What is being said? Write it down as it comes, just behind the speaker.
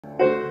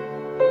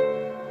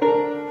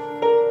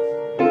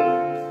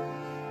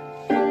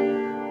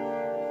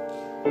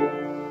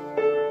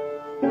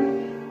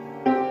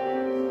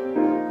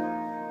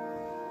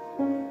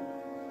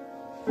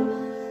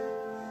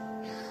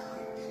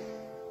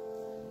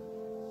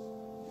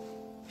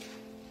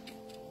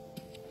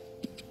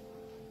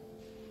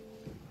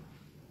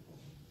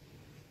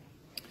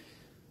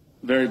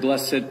very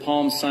blessed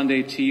Palm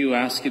Sunday to you. I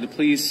ask you to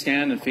please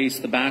stand and face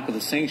the back of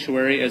the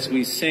sanctuary as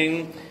we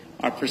sing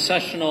our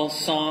processional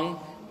song,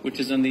 which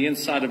is on the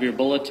inside of your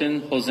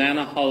bulletin,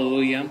 Hosanna,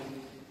 Hallelujah.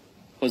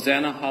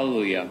 Hosanna,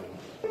 Hallelujah.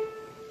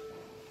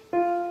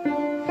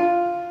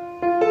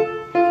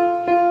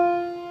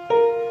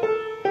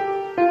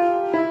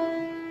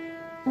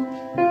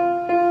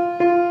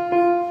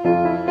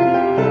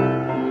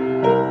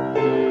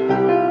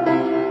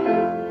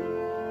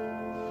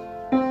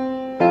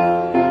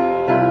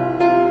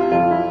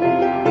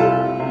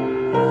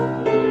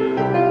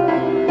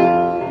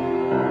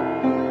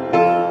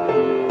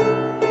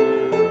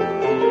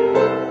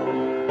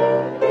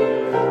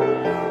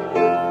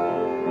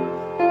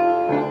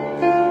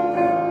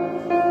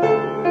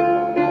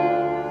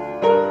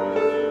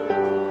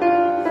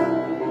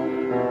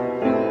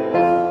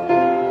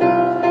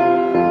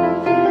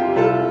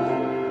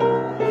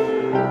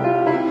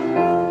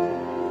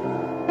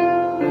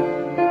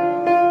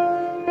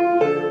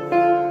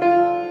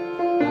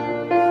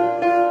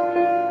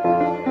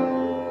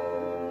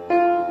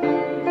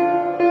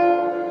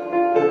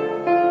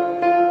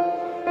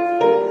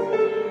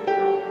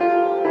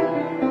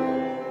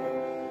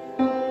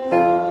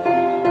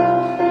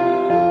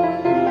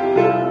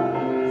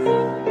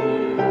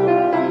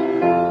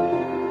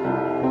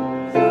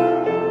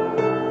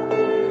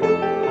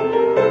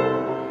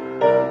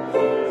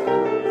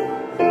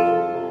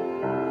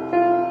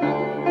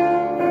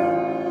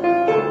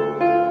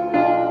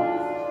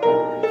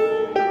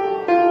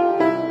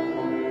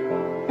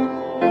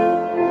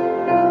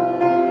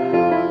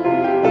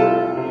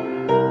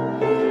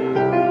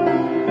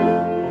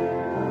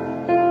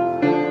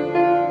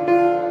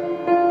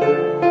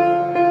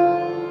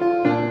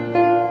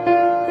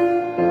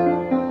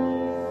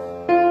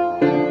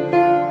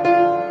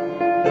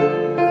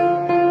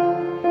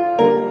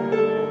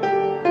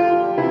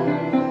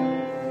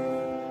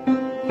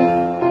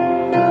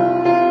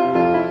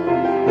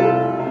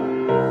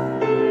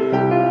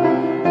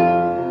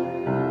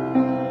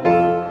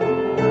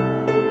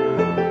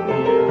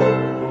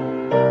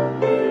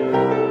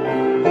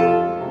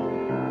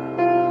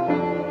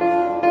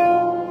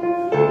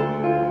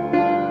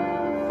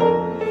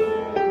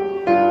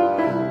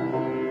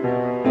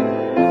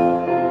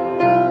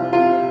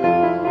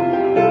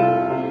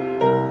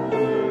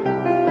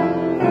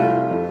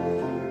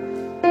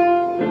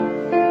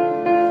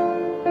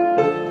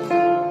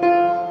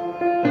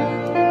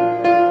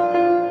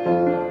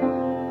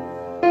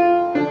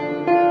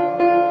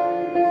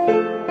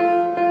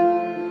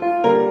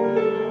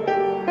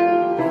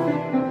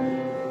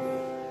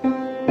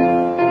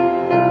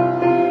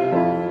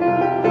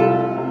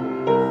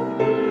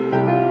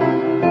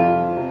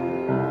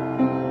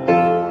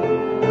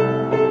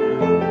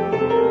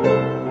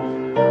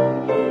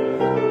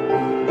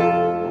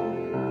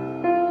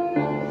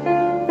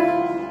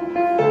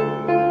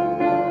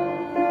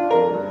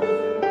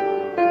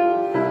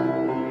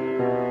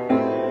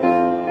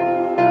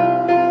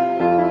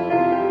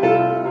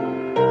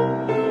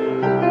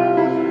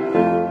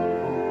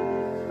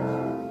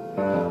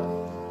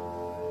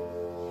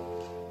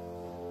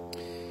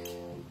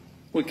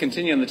 We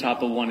continue on the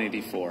top of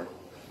 184.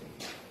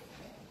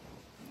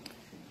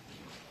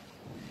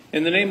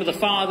 In the name of the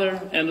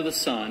Father, and of the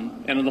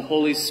Son, and of the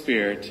Holy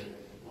Spirit.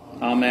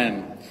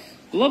 Amen.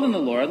 Beloved in the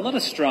Lord, let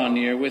us draw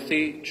near with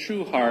a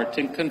true heart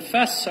and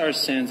confess our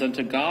sins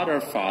unto God our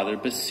Father,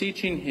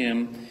 beseeching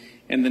him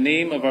in the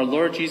name of our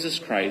Lord Jesus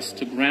Christ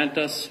to grant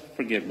us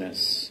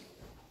forgiveness.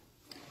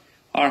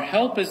 Our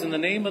help is in the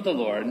name of the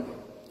Lord,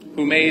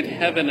 who made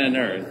heaven and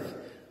earth.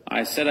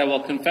 I said, I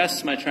will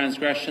confess my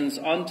transgressions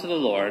unto the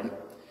Lord,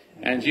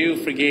 and you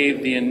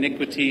forgave the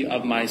iniquity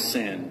of my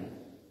sin.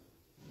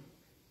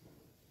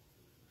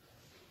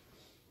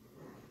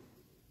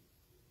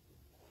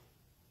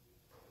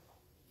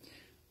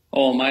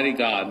 Almighty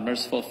God,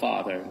 merciful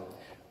Father,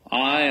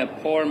 I,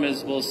 a poor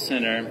miserable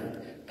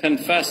sinner,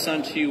 confess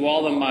unto you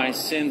all of my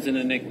sins and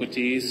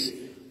iniquities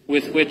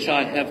with which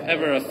I have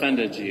ever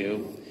offended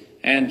you,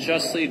 and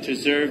justly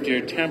deserved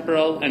your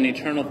temporal and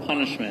eternal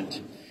punishment.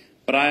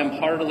 But I am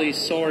heartily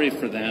sorry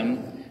for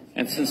them,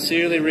 and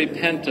sincerely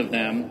repent of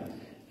them,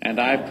 and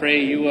I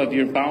pray you of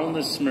your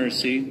boundless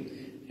mercy,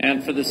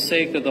 and for the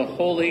sake of the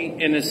holy,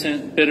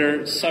 innocent,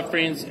 bitter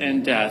sufferings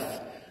and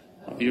death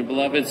of your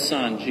beloved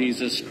Son,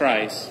 Jesus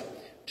Christ,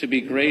 to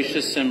be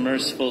gracious and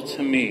merciful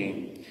to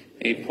me,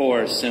 a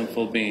poor,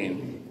 sinful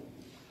being.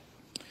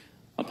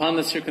 Upon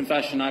this your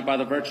confession, I, by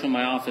the virtue of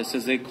my office,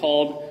 as a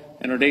called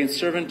and ordained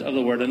servant of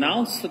the word,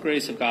 announce the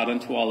grace of God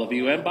unto all of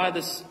you,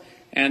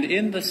 and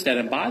in the stead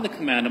and by the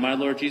command of my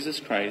Lord Jesus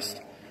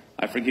Christ,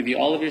 I forgive you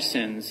all of your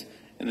sins,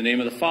 in the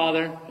name of the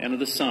Father, and of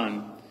the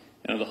Son,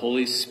 and of the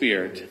Holy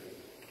Spirit.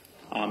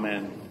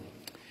 Amen.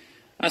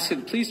 I ask you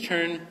to please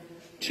turn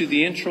to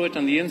the introit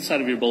on the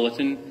inside of your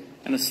bulletin,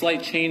 and a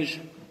slight change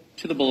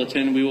to the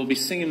bulletin. We will be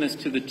singing this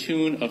to the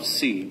tune of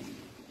C.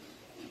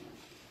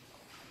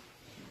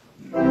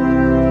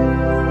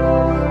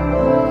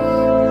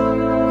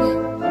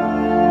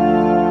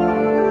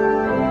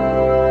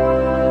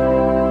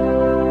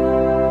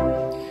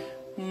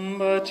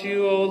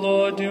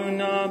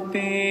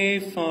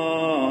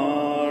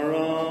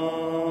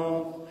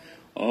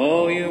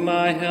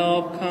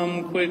 help,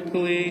 come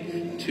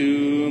quickly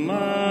to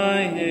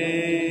my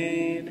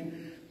aid.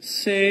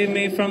 Save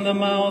me from the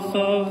mouth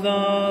of the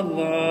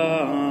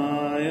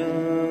lion.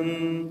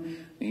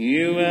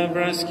 You have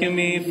rescued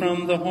me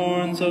from the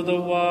horns of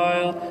the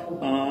wild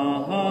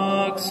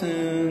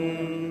oxen.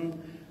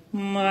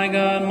 My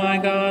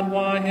God,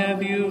 why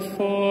have you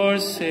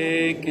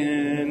forsaken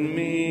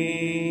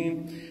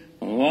me?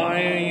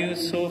 Why are you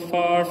so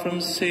far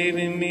from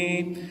saving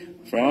me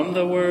from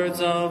the words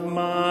of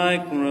my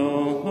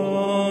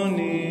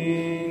groaning?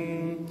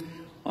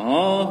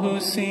 All who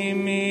see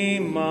me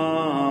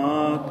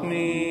mock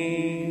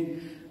me.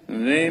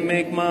 They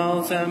make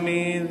mouths at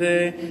me,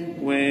 they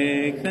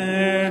wag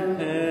their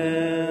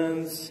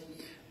heads.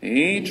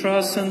 He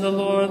trusts in the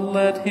Lord,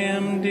 let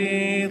him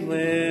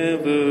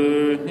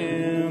deliver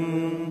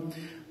him.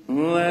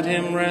 Let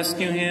him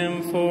rescue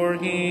him, for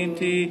he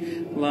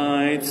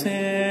delights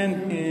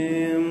in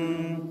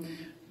him.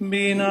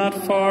 Be not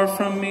far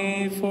from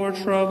me, for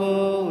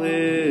trouble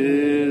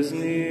is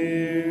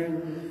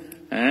near,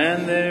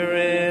 and there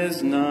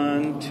is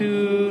none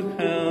to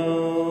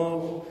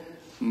help.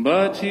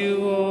 But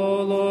you,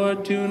 O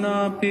Lord, do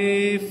not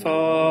be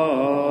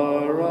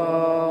far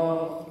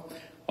off.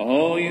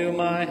 O you,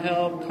 my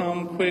help,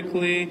 come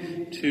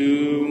quickly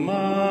to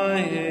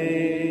my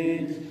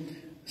aid.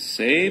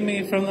 Save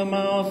me from the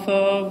mouth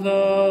of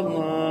the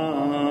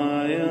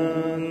lion.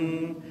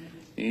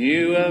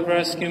 You have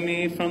rescued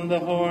me from the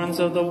horns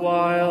of the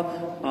wild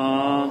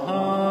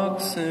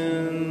oxen.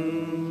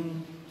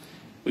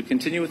 We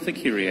continue with the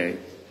Kyrie.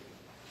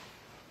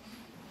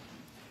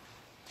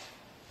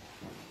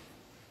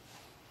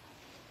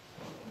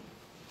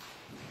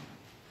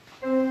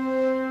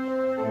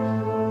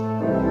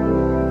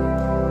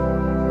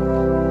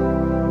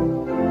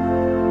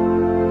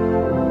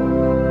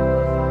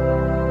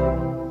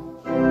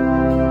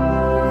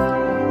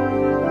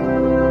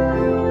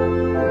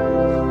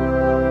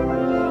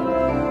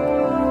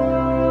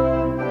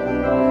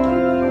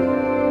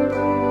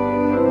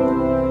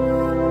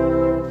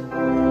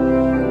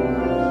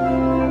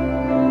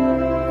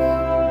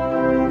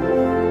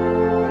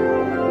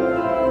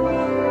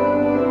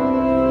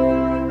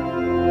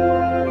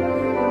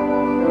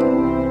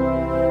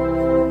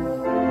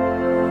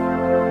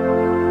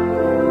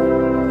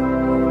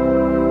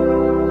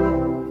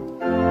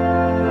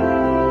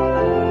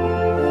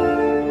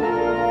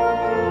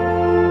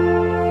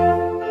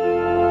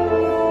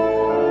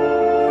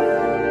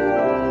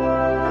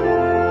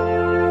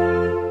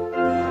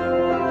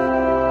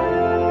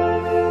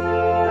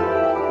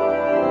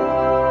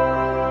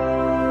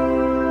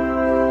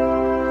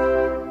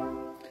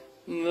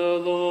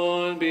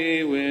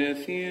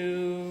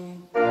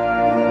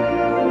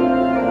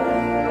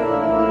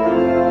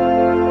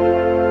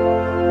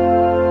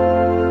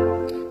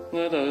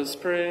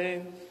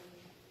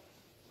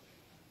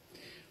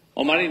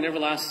 Almighty and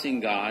everlasting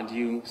God,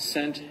 you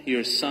sent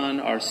your Son,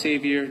 our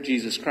Savior,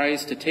 Jesus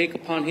Christ, to take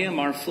upon him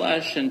our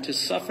flesh and to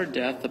suffer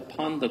death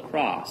upon the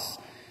cross.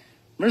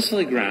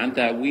 Mercifully grant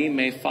that we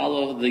may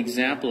follow the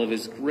example of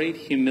his great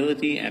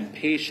humility and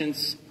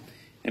patience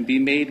and be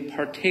made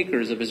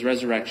partakers of his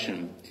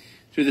resurrection.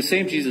 Through the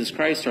same Jesus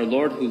Christ, our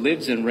Lord, who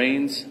lives and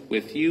reigns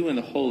with you in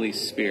the Holy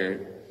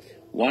Spirit,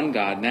 one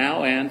God,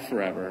 now and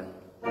forever.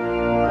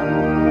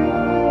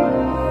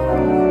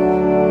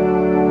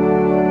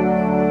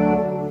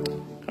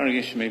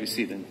 Congregation may be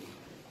seated.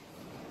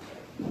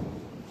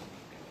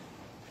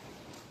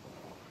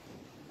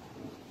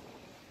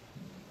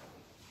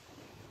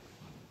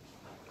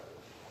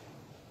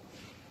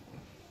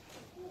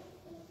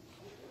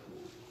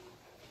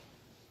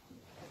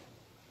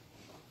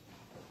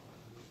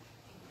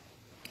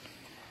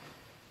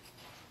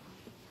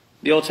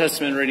 The Old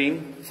Testament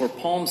reading for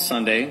Palm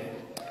Sunday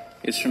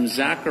is from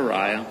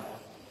Zechariah,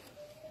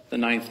 the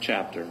 9th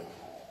chapter.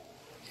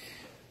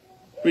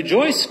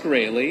 Rejoice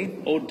greatly,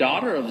 O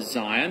daughter of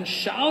Zion.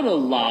 Shout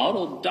aloud,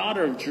 O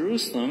daughter of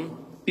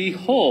Jerusalem.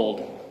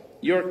 Behold,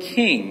 your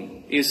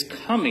king is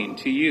coming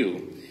to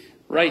you.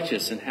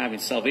 Righteous and having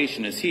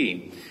salvation is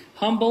he.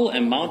 Humble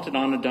and mounted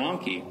on a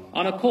donkey.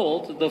 On a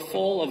colt, the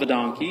foal of a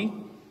donkey.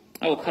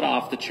 I will cut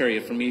off the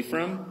chariot from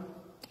Ephraim,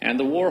 and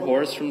the war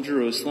horse from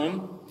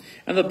Jerusalem.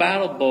 And the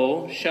battle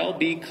bow shall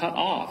be cut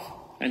off,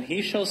 and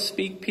he shall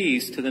speak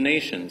peace to the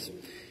nations.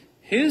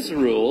 His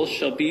rule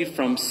shall be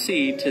from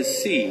sea to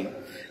sea,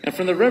 and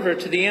from the river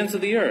to the ends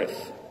of the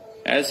earth.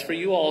 As for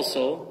you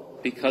also,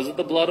 because of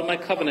the blood of my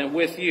covenant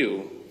with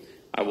you,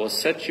 I will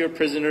set your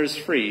prisoners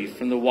free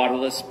from the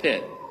waterless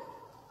pit.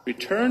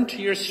 Return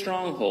to your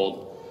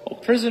stronghold, O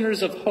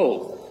prisoners of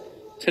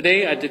hope.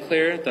 Today I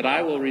declare that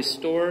I will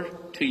restore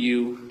to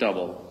you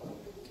double.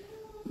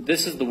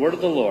 This is the word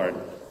of the Lord.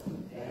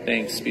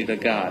 Thanks be to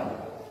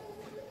God.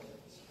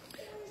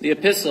 The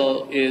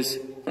epistle is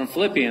from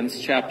Philippians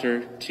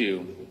chapter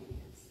 2.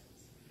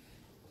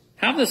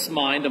 Have this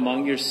mind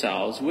among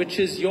yourselves, which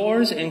is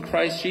yours in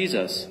Christ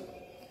Jesus,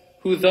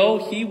 who though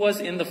he was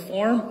in the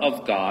form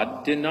of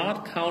God, did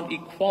not count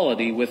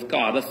equality with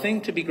God a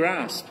thing to be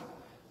grasped,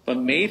 but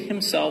made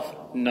himself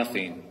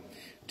nothing,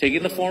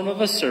 taking the form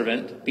of a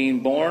servant, being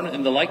born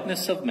in the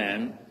likeness of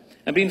men,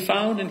 and being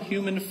found in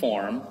human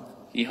form,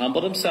 he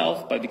humbled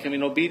himself by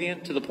becoming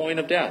obedient to the point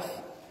of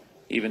death,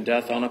 even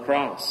death on a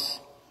cross.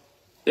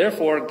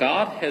 Therefore,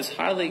 God has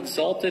highly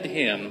exalted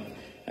him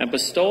and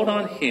bestowed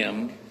on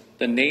him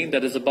the name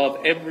that is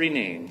above every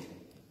name,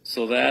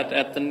 so that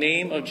at the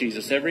name of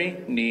Jesus every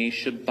knee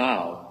should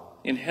bow,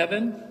 in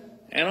heaven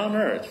and on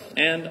earth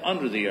and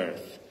under the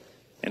earth,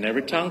 and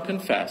every tongue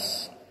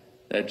confess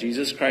that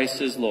Jesus Christ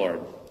is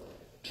Lord,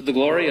 to the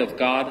glory of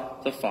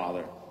God the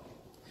Father.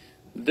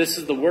 This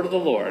is the word of the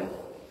Lord.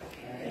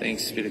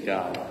 Thanks be to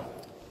God.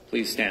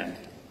 Please stand.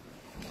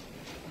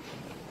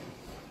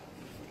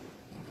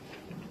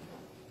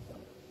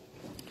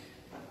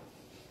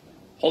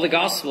 Holy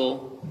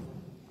Gospel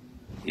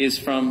is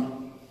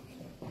from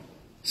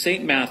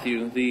St.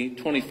 Matthew, the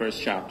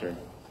 21st chapter.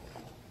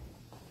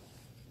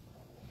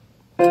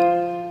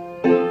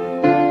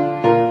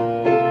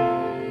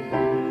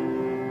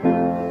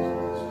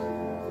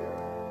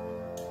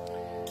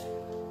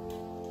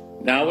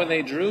 Now when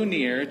they drew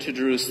near to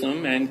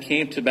Jerusalem and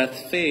came to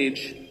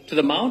Bethphage, to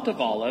the Mount of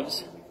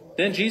Olives,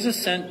 then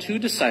Jesus sent 2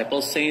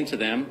 disciples, saying to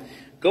them,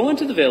 "Go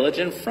into the village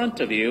in front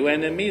of you,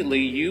 and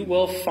immediately you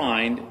will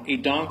find a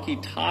donkey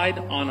tied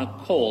on a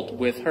colt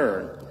with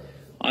her.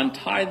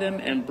 Untie them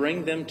and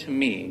bring them to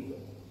me.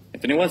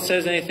 If anyone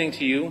says anything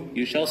to you,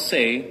 you shall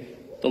say,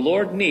 'The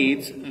Lord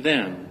needs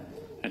them,'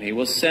 and he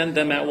will send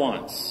them at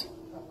once."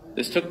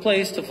 This took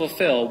place to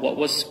fulfill what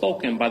was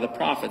spoken by the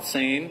prophet,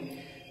 saying,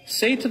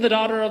 "Say to the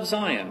daughter of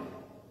Zion,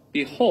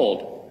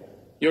 Behold,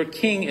 your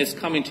king is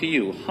coming to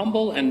you,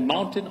 humble and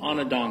mounted on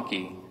a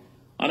donkey,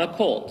 on a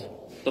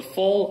colt, the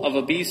foal of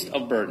a beast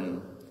of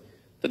burden."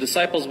 The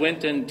disciples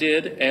went and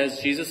did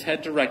as Jesus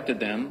had directed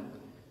them.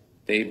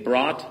 They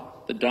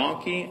brought the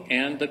donkey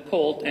and the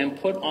colt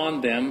and put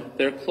on them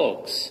their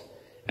cloaks,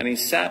 and he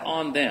sat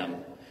on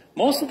them.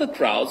 Most of the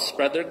crowd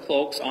spread their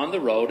cloaks on the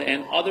road,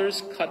 and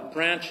others cut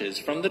branches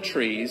from the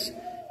trees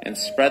and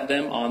spread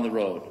them on the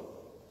road.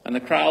 And the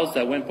crowds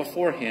that went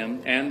before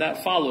him and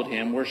that followed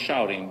him were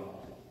shouting,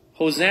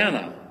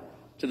 "Hosanna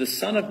to the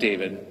Son of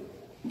David!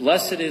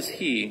 Blessed is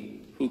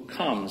he who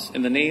comes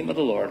in the name of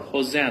the Lord!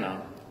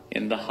 Hosanna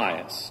in the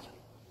highest."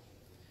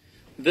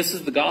 This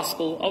is the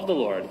gospel of the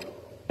Lord.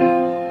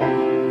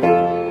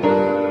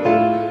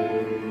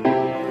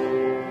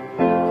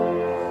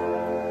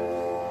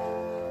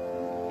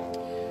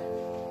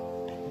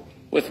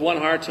 With one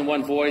heart and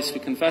one voice, we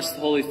confess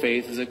the holy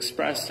faith as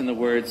expressed in the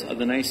words of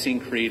the Nicene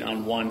Creed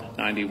on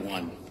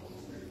 191.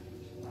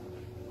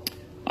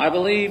 I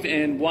believe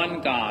in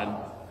one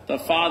God, the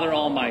Father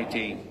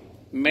Almighty,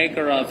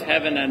 maker of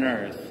heaven and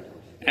earth,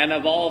 and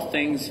of all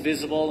things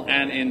visible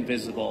and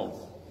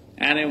invisible,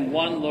 and in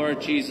one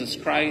Lord Jesus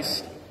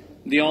Christ,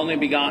 the only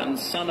begotten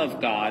Son of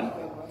God,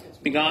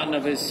 begotten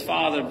of his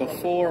Father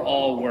before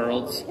all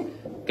worlds,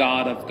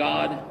 God of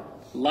God,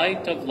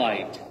 light of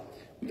light,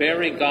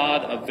 very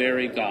God of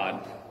very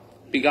God,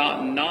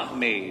 begotten, not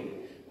made,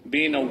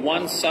 being a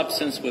one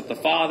substance with the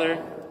Father,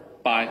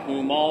 by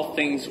whom all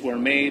things were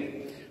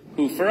made,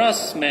 who for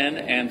us men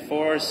and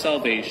for our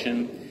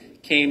salvation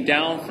came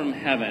down from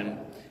heaven,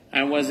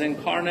 and was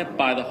incarnate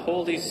by the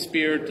Holy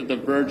Spirit of the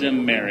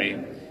Virgin Mary,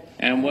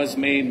 and was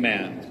made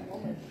man,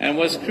 and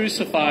was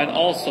crucified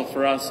also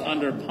for us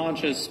under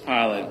Pontius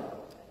Pilate.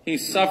 He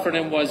suffered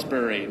and was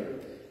buried,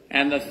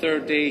 and the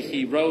third day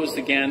he rose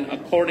again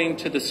according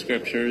to the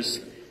Scriptures,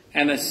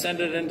 and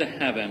ascended into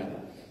heaven,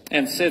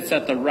 and sits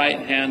at the right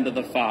hand of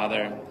the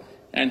Father.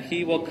 And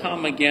he will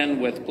come again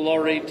with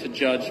glory to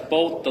judge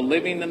both the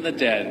living and the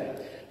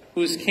dead,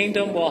 whose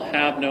kingdom will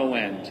have no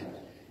end.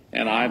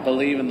 And I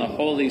believe in the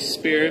Holy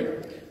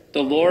Spirit,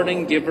 the Lord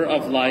and giver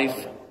of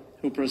life,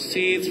 who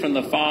proceeds from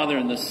the Father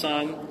and the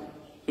Son,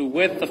 who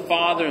with the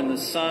Father and the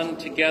Son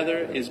together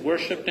is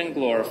worshipped and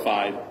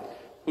glorified,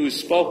 who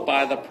spoke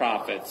by the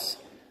prophets.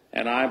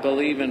 And I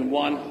believe in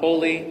one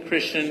holy,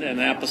 Christian, and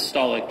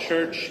apostolic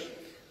church.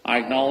 I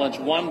acknowledge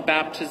one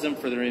baptism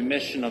for the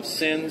remission of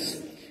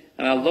sins,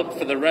 and I look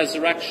for the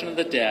resurrection of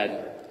the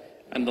dead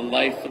and the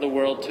life of the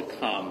world to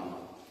come.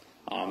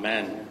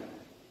 Amen.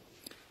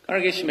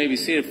 Congregation may be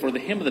seated for the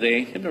hymn of the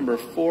day, hymn number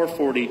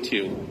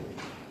 442.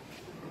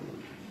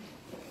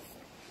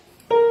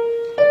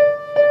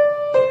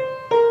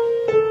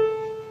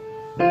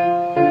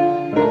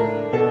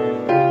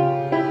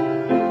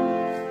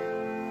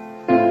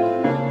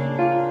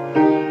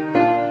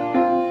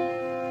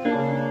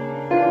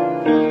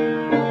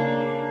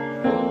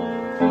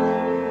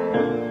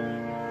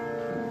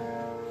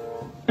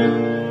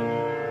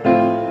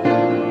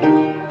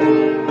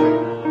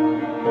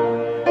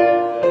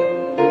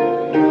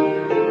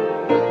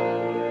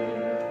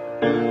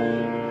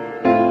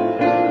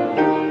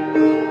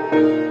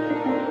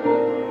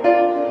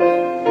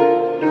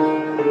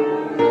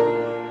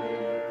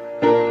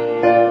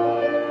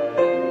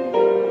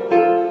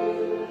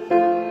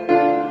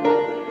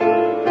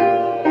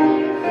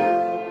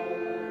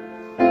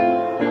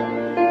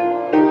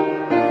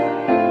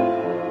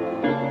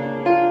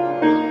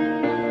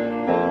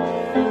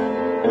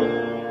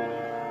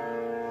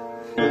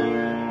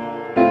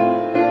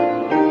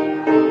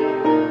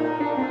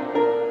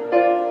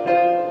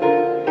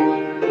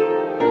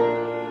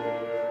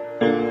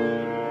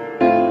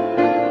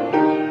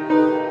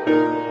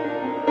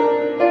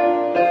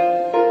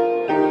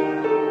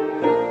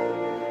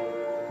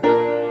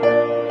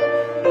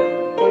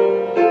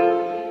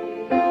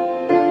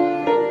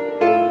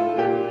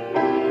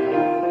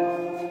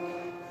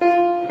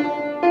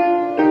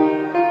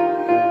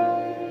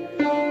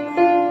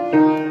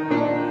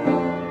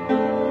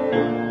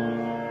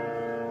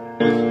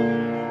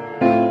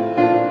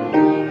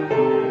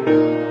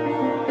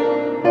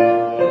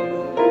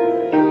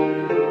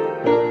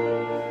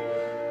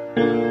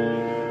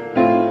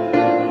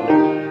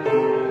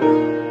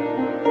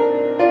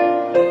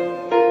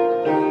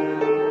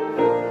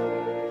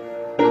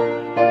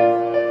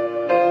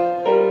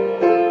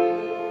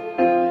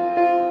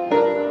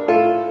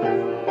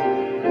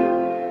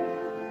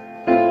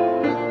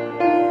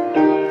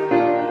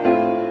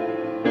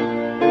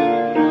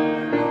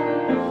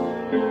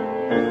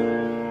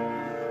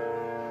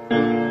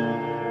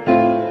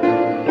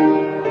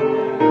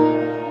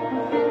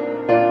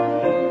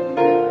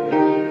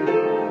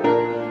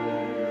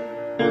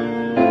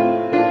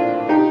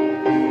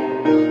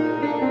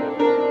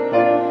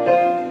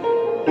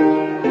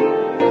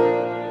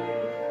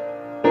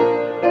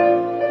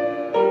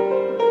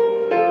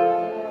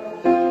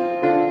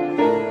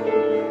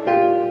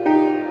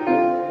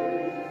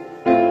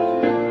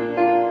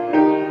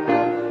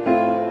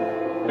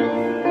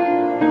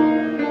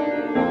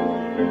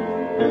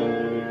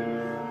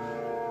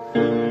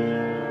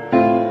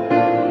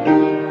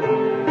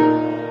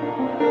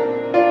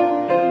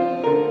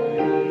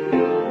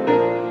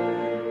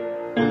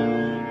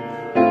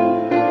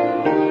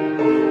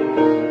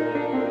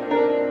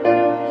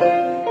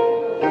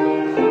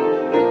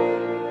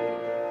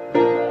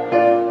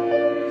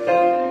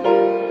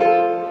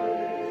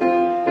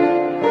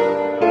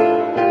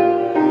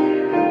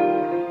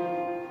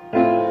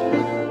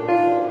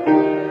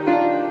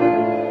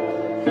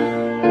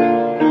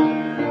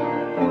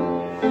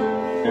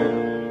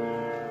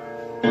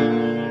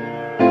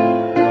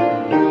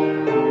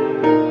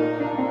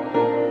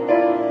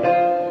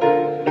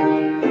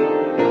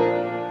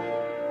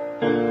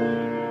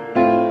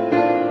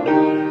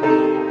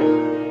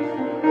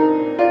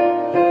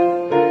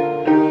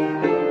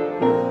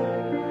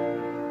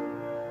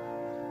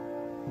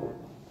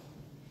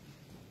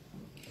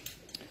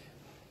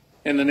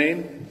 In the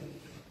name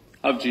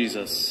of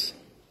Jesus.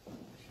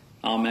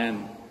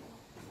 Amen.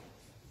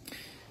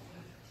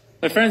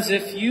 My friends,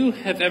 if you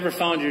have ever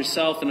found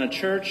yourself in a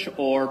church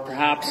or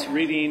perhaps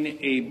reading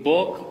a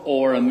book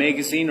or a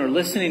magazine or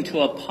listening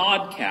to a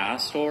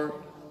podcast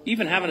or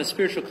even having a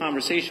spiritual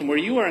conversation where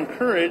you are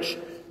encouraged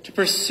to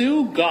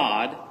pursue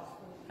God,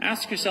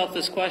 ask yourself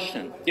this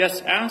question.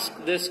 Yes,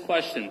 ask this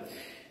question.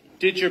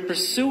 Did your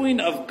pursuing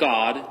of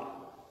God,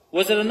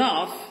 was it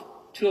enough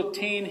to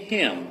obtain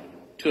Him,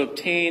 to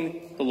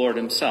obtain the Lord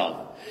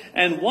Himself?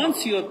 And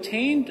once you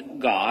obtained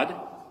God,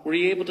 were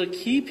you able to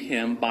keep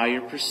Him by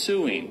your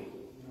pursuing?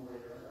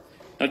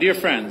 Now, dear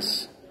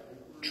friends,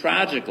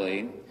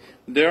 tragically,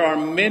 there are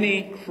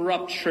many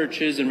corrupt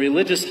churches and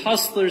religious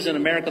hustlers in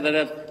America that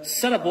have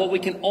set up what we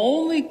can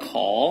only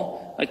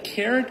call a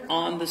carrot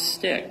on the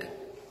stick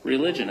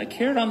religion, a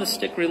carrot on the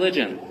stick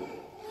religion.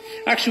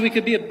 Actually, we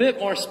could be a bit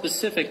more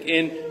specific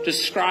in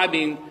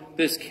describing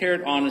this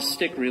carrot on a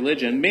stick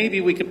religion. Maybe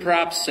we could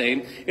perhaps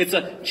say it's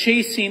a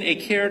chasing a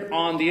carrot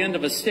on the end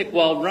of a stick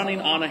while running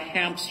on a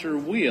hamster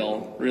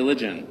wheel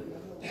religion.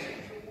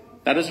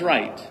 That is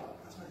right.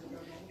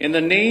 In the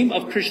name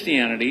of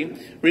Christianity,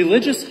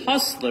 religious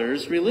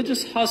hustlers,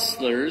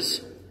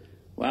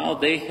 well,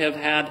 they have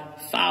had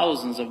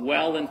thousands of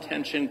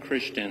well-intentioned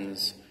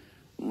Christians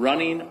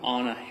running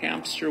on a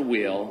hamster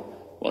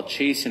wheel while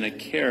chasing a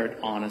carrot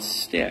on a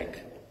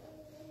stick.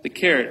 The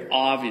carrot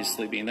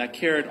obviously being, that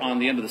carrot on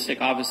the end of the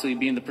stick obviously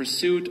being the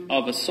pursuit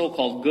of a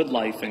so-called good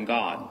life in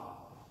God.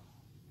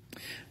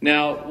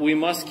 Now, we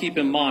must keep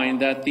in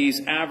mind that these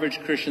average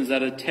Christians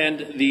that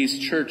attend these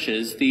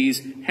churches,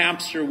 these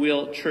hamster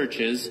wheel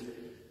churches,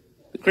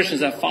 the Christians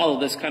that follow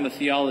this kind of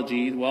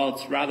theology, well,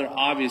 it's rather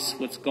obvious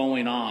what's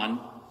going on,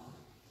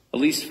 at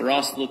least for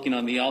us looking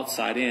on the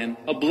outside in.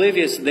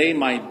 Oblivious they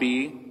might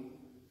be.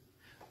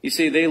 You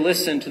see, they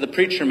listen to the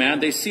preacher man,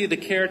 they see the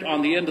carrot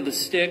on the end of the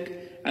stick,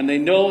 and they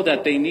know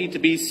that they need to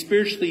be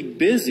spiritually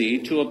busy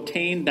to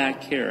obtain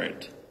that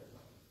carrot.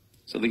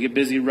 So they get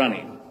busy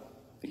running.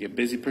 They get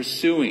busy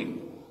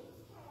pursuing,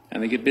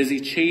 and they get busy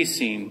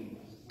chasing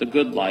the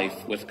good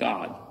life with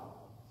God.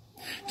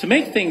 To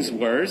make things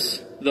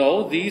worse,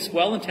 though, these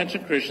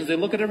well-intentioned Christians, they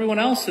look at everyone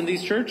else in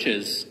these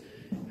churches,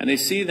 and they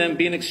see them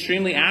being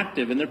extremely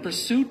active in their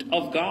pursuit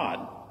of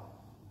God.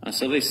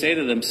 So they say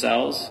to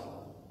themselves,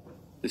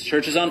 this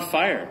church is on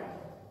fire.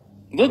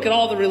 Look at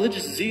all the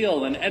religious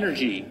zeal and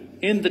energy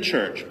in the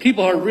church.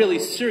 People are really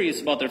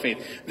serious about their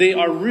faith. They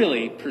are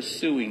really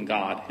pursuing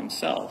God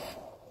Himself.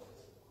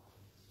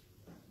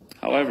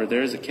 However,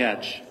 there is a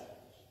catch.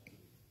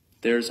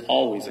 There's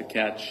always a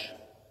catch.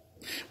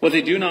 What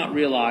they do not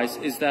realize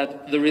is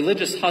that the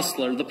religious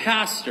hustler, the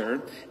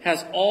pastor,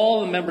 has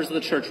all the members of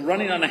the church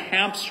running on a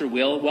hamster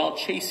wheel while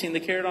chasing the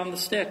carrot on the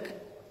stick.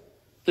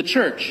 The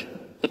church,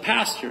 the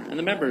pastor, and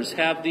the members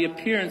have the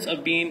appearance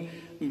of being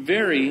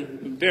very,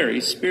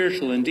 very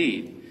spiritual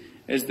indeed,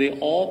 as they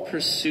all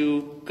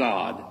pursue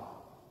God,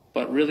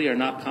 but really are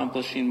not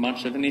accomplishing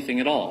much of anything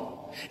at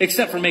all,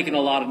 except for making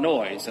a lot of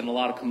noise and a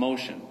lot of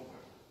commotion.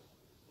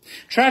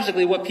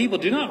 Tragically, what people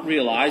do not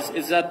realize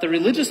is that the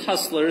religious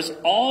hustlers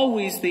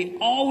always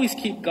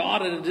keep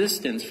God at a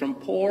distance from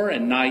poor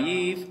and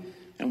naive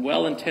and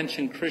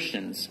well-intentioned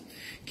Christians.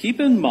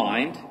 Keep in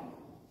mind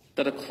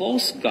that a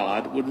close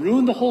God would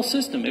ruin the whole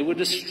system. It would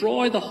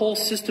destroy the whole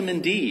system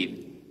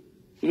indeed.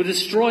 It would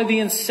destroy the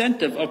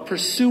incentive of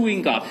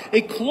pursuing God.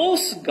 A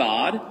close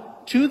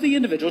God to the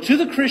individual, to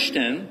the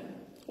Christian,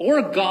 or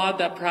a God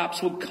that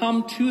perhaps would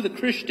come to the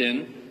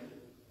Christian,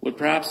 would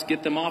perhaps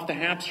get them off the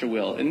hamster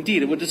wheel.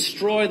 Indeed, it would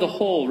destroy the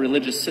whole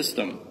religious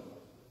system.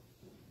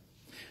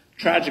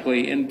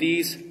 Tragically, in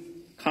these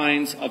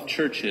kinds of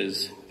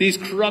churches, these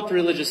corrupt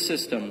religious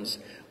systems,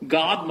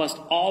 God must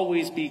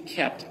always be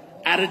kept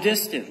at a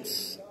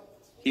distance.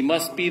 He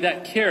must be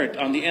that carrot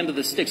on the end of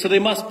the stick. So they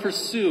must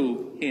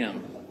pursue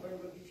Him.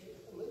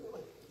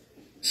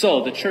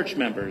 So the church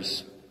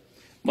members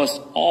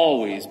must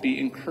always be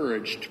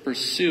encouraged to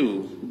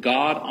pursue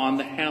God on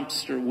the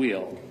hamster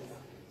wheel.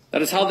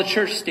 That is how the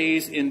church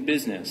stays in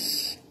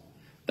business.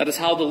 That is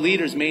how the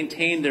leaders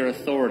maintain their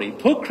authority.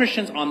 Put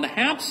Christians on the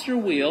hamster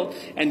wheel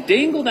and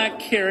dangle that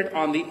carrot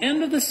on the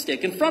end of the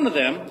stick in front of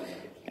them,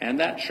 and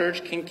that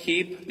church can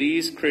keep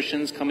these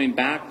Christians coming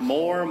back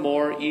more and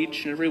more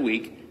each and every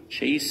week,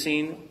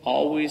 chasing,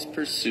 always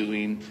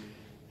pursuing,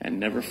 and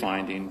never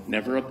finding,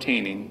 never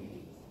obtaining.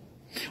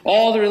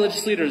 All the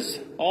religious leaders,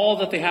 all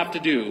that they have to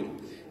do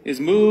is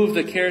move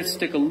the carrot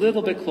stick a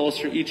little bit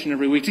closer each and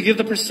every week to give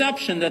the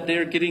perception that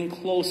they're getting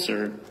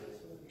closer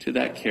to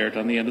that carrot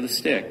on the end of the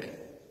stick.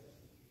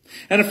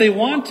 And if they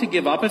want to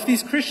give up, if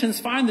these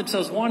Christians find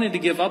themselves wanting to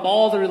give up,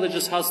 all the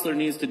religious hustler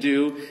needs to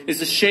do is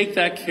to shake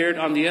that carrot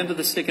on the end of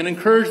the stick and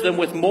encourage them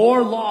with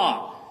more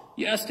law.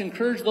 Yes, to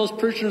encourage those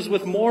parishioners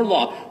with more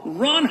law.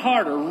 Run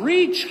harder,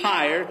 reach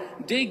higher,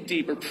 dig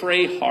deeper,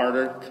 pray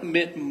harder,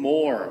 commit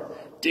more,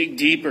 dig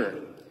deeper.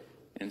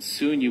 And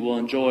soon you will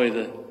enjoy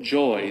the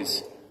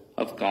joys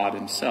of God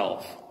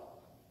Himself.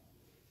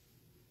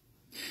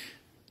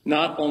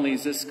 Not only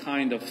is this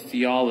kind of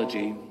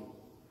theology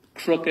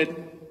crooked,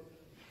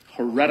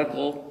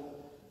 heretical,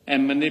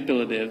 and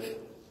manipulative.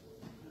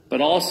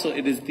 But also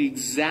it is the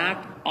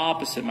exact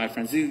opposite, my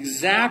friends, the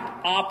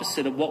exact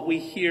opposite of what we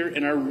hear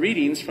in our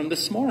readings from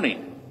this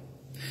morning.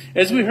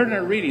 As we heard in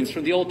our readings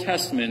from the Old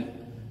Testament,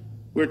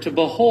 we're to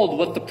behold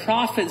what the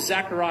prophet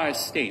Zechariah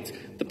states.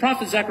 The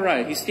prophet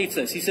Zechariah, he states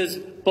this. He says,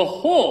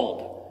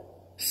 "Behold,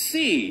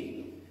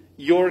 see,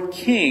 your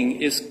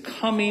king is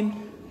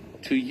coming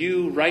to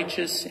you,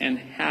 righteous and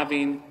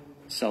having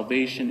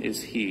salvation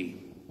is he."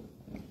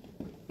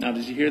 Now,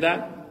 did you hear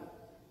that?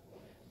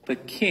 The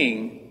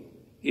king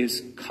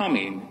is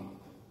coming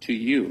to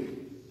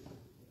you.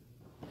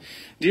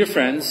 Dear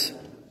friends,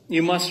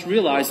 you must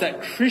realize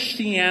that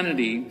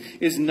Christianity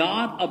is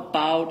not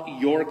about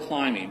your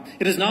climbing.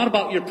 It is not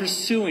about your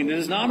pursuing. It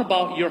is not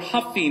about your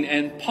huffing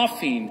and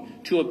puffing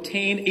to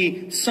obtain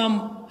a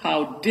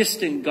somehow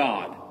distant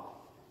God.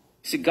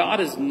 See, God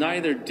is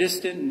neither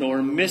distant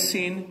nor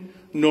missing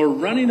nor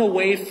running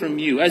away from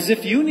you, as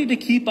if you need to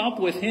keep up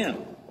with him.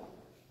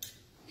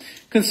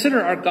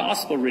 Consider our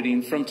gospel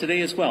reading from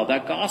today as well,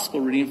 that gospel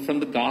reading from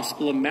the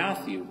Gospel of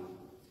Matthew.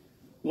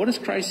 What is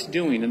Christ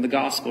doing in the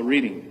gospel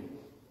reading?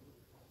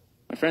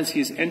 My friends,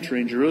 he's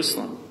entering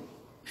Jerusalem.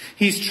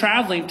 He's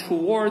traveling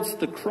towards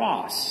the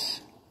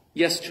cross.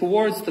 Yes,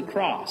 towards the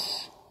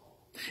cross.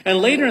 And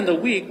later in the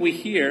week, we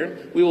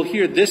will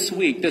hear this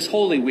week, this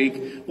Holy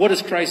Week, what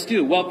does Christ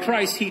do? Well,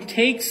 Christ, he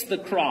takes the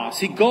cross.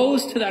 He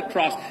goes to that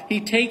cross. He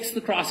takes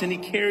the cross and he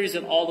carries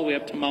it all the way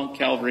up to Mount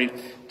Calvary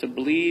to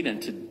bleed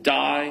and to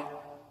die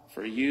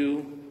for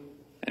you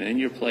and in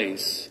your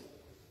place.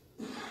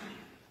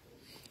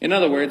 In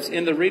other words,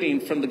 in the reading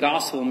from the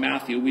Gospel of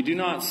Matthew, we do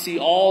not see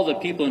all the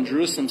people in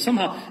Jerusalem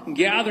somehow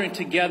gathering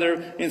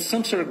together in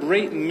some sort of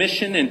great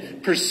mission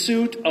and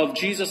pursuit of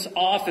Jesus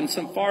off in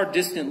some far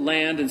distant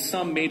land in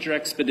some major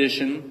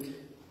expedition.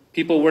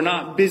 People were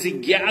not busy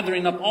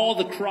gathering up all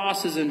the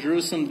crosses in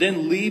Jerusalem,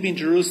 then leaving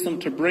Jerusalem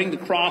to bring the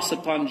cross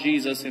upon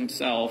Jesus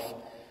himself.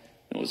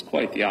 It was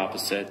quite the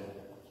opposite.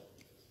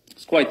 It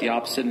was quite the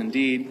opposite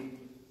indeed.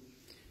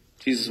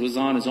 Jesus was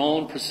on his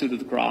own pursuit of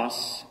the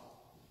cross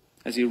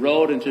as he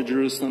rode into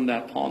Jerusalem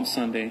that Palm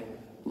Sunday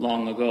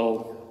long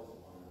ago.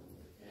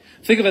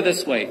 Think of it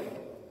this way.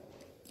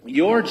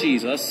 Your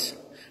Jesus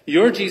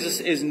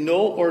is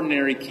no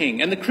ordinary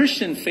king. And the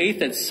Christian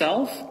faith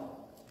itself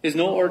is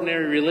no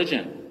ordinary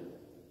religion.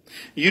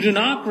 You do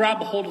not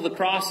grab a hold of the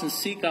cross and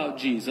seek out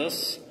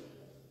Jesus,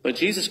 but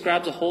Jesus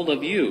grabs a hold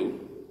of you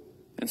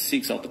and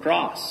seeks out the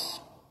cross.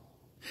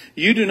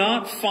 You do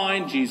not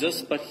find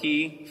Jesus, but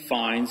he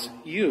finds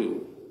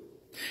you.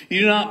 You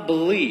do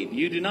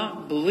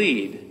not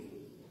bleed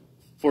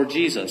for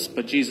Jesus,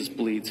 but Jesus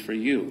bleeds for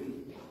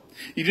you.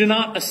 You do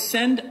not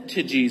ascend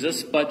to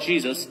Jesus, but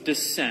Jesus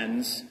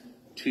descends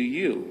to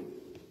you.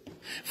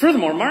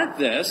 Furthermore, mark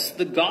this,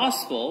 the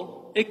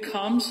gospel, it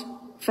comes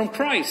from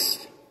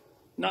Christ,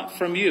 not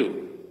from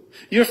you.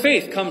 Your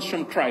faith comes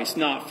from Christ,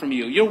 not from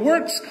you. Your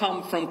works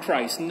come from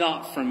Christ,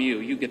 not from you.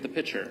 You get the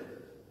picture.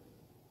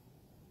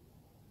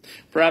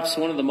 Perhaps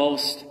one of the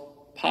most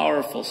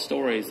powerful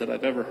stories that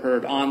I've ever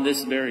heard on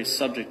this very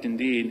subject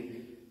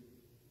indeed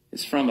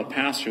is from a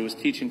pastor who was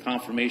teaching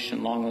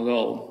confirmation long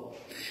ago.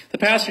 The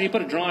pastor, he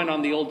put a drawing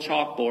on the old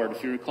chalkboard,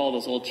 if you recall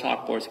those old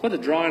chalkboards. He put a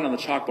drawing on the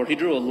chalkboard. He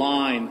drew a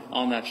line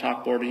on that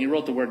chalkboard and he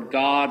wrote the word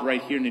God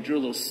right here and he drew a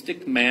little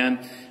stick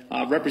man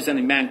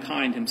representing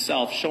mankind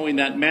himself, showing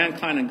that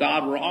mankind and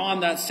God were on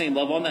that same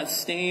level, on that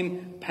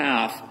same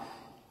path.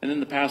 And then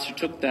the pastor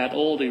took that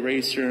old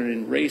eraser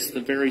and erased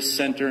the very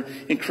center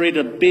and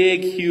created a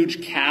big,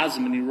 huge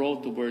chasm. And he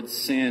wrote the word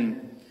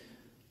sin,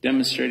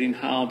 demonstrating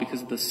how,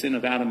 because of the sin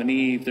of Adam and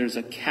Eve, there's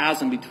a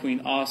chasm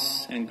between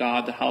us and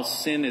God, how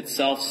sin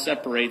itself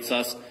separates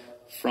us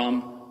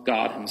from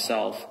God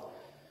himself.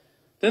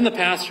 Then the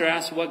pastor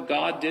asked what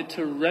God did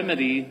to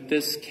remedy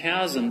this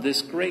chasm,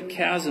 this great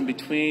chasm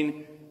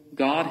between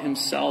God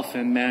himself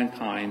and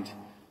mankind.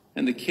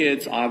 And the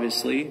kids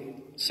obviously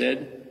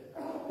said,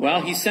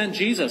 well, he sent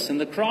Jesus,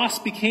 and the cross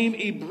became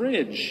a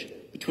bridge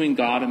between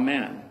God and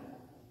man.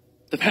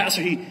 The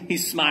pastor, he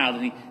smiled,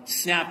 and he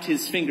snapped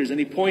his fingers, and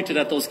he pointed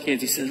at those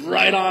kids. He says,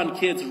 right on,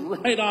 kids,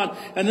 right on.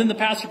 And then the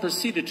pastor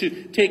proceeded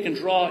to take and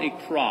draw a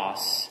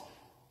cross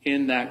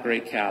in that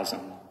great chasm.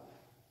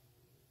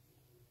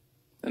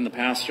 And the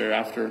pastor,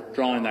 after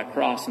drawing that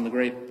cross in the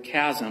great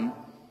chasm,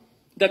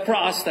 that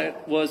cross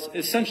that was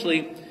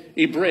essentially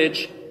a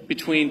bridge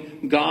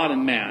between God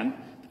and man,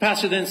 the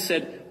pastor then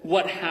said,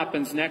 what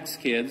happens next,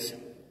 kids?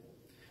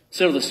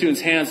 Several of the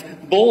students' hands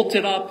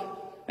bolted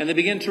up and they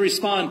begin to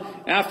respond.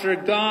 After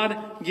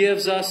God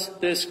gives us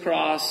this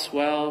cross,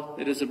 well,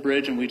 it is a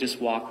bridge and we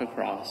just walk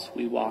across.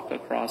 We walk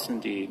across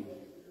indeed.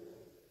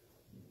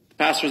 The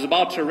pastor was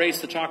about to erase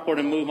the chalkboard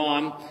and move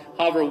on.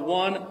 However,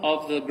 one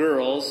of the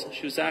girls,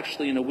 she was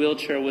actually in a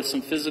wheelchair with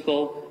some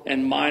physical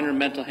and minor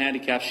mental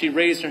handicaps. She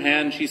raised her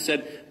hand and she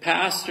said,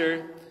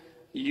 Pastor,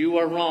 you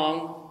are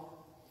wrong.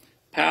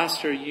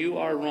 Pastor, you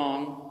are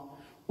wrong.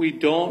 We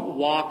don't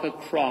walk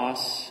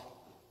across.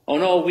 Oh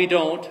no, we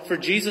don't. For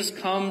Jesus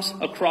comes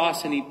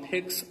across and he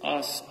picks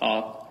us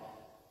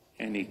up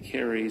and he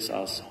carries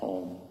us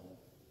home.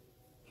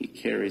 he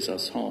carries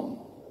us home.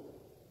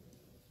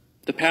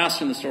 The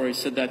pastor in the story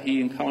said that he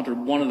encountered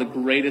one of the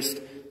greatest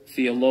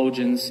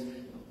theologians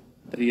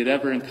that he had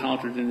ever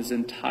encountered in his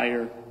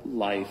entire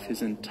life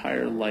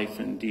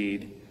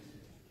indeed.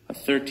 A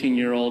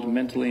 13-year-old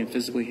mentally and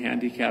physically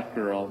handicapped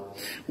girl.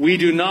 We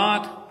do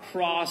not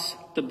cross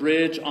the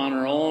bridge on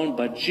our own,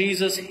 but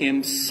Jesus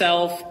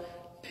himself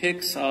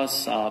picks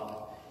us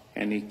up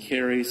and he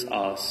carries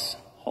us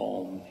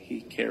home.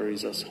 He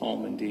carries us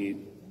home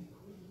indeed.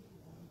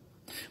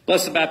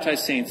 Blessed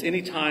baptized saints,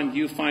 anytime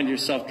you find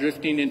yourself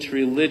drifting into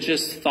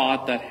religious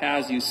thought that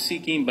has you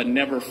seeking but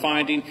never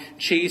finding,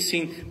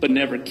 chasing but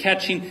never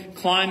catching,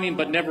 climbing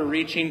but never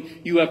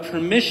reaching, you have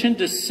permission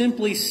to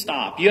simply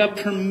stop. You have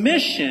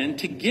permission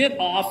to get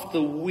off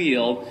the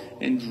wheel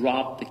and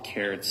drop the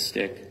carrot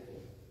stick.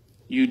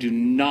 You do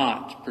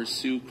not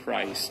pursue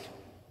Christ.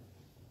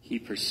 He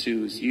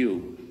pursues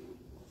you.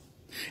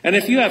 And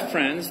if you have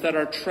friends that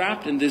are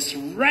trapped in this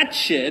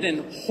wretched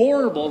and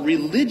horrible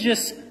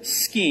religious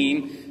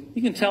scheme,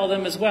 you can tell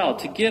them as well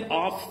to get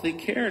off the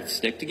carrot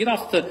stick, to get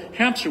off the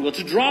hamster wheel,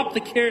 to drop the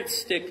carrot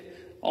stick,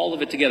 all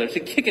of it together, to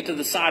kick it to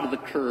the side of the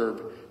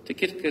curb, to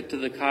kick it to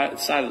the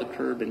side of the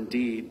curb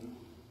indeed.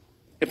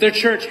 If their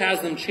church has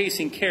them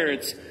chasing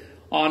carrots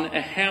on a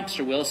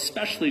hamster wheel,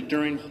 especially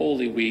during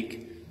Holy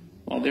Week,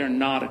 well, they're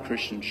not a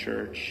Christian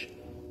church,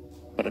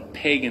 but a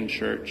pagan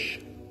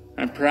church,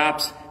 and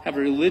perhaps have a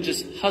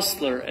religious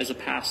hustler as a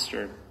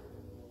pastor.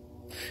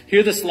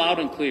 Hear this loud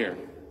and clear.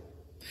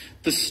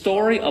 The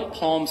story of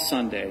Palm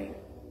Sunday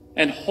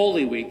and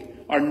Holy Week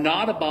are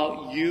not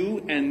about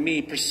you and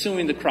me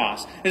pursuing the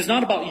cross. It's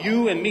not about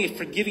you and me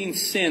forgiving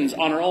sins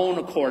on our own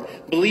accord,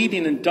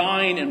 believing and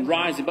dying and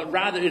rising, but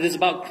rather it is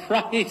about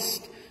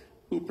Christ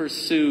who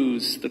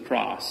pursues the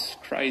cross,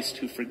 Christ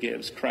who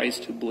forgives,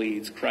 Christ who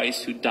bleeds,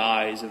 Christ who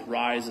dies and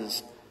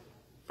rises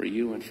for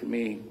you and for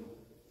me.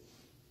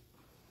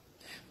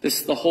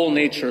 This is the whole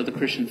nature of the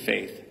Christian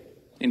faith.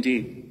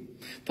 Indeed,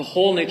 the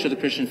whole nature of the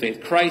Christian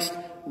faith. Christ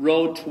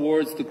rode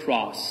towards the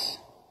cross,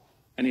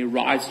 and he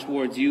rides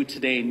towards you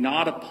today,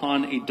 not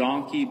upon a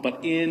donkey,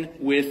 but in,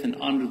 with, and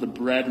under the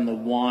bread and the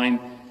wine,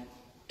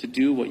 to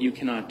do what you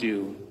cannot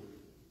do,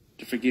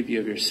 to forgive you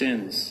of your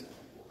sins.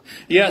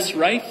 Yes,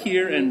 right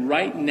here and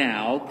right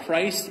now,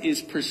 Christ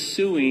is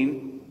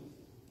pursuing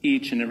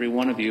each and every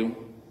one of you.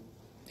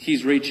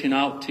 He's reaching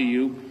out to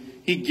you.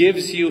 He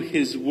gives you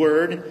his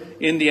word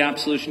in the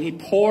absolution. He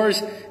pours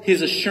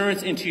his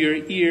assurance into your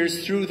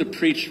ears through the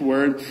preached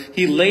word.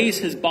 He lays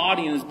his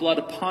body and his blood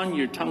upon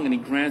your tongue and he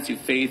grants you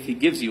faith. He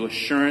gives you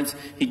assurance.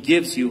 He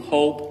gives you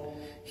hope.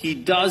 He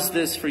does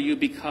this for you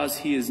because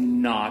he is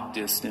not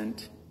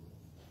distant.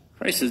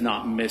 Christ is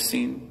not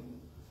missing,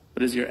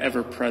 but is your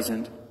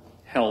ever-present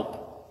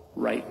help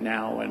right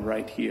now and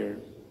right here.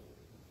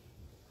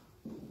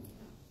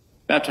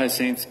 Baptized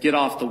saints, get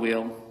off the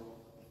wheel.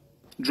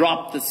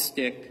 Drop the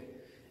stick.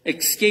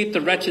 Escape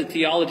the wretched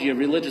theology of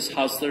religious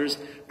hustlers.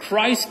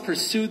 Christ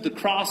pursued the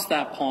cross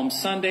that Palm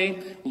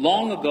Sunday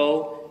long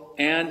ago,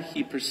 and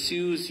he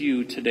pursues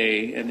you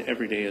today and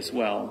every day as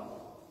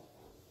well.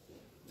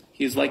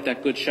 He is like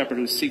that good shepherd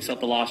who seeks out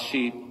the lost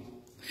sheep.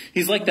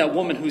 He's like that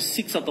woman who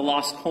seeks out the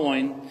lost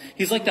coin.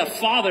 He's like that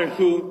father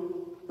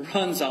who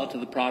runs out to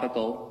the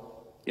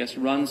prodigal. Yes,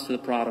 runs to the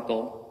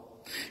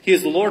prodigal. He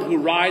is the Lord who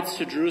rides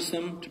to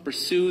Jerusalem to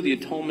pursue the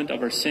atonement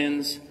of our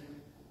sins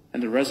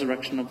and the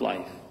resurrection of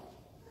life.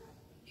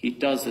 He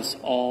does this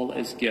all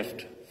as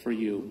gift for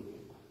you.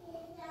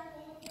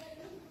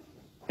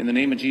 In the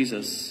name of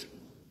Jesus,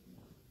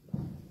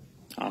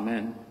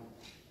 amen.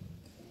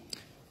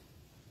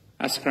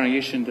 Ask the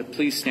congregation to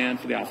please stand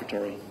for the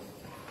offertory.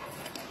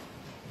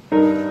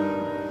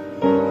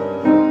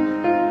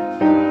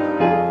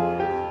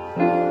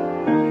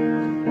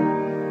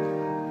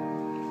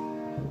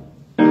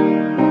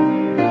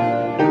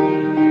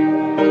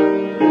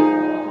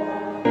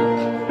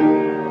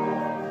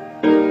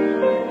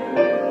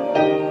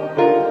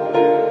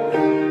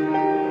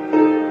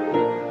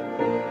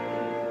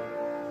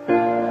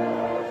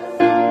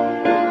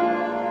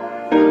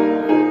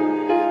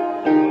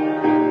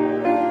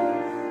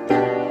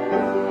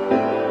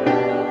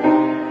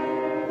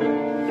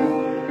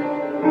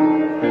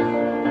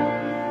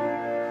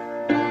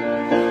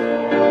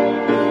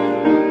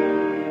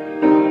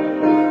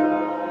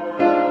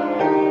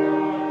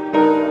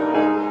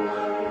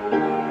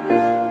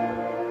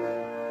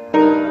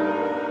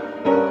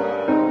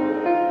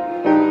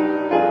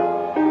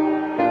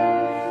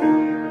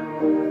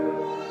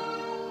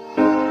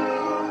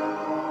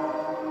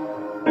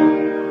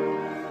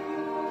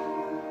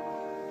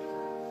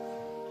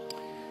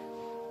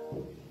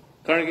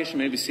 Congregation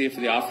may be seated for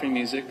the offering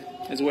music.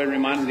 As a way to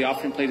remind you, the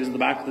offering plate is in the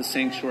back of the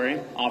sanctuary.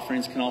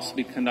 Offerings can also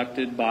be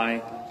conducted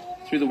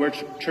through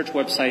the church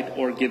website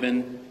or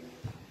given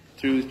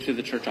through to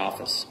the church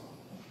office.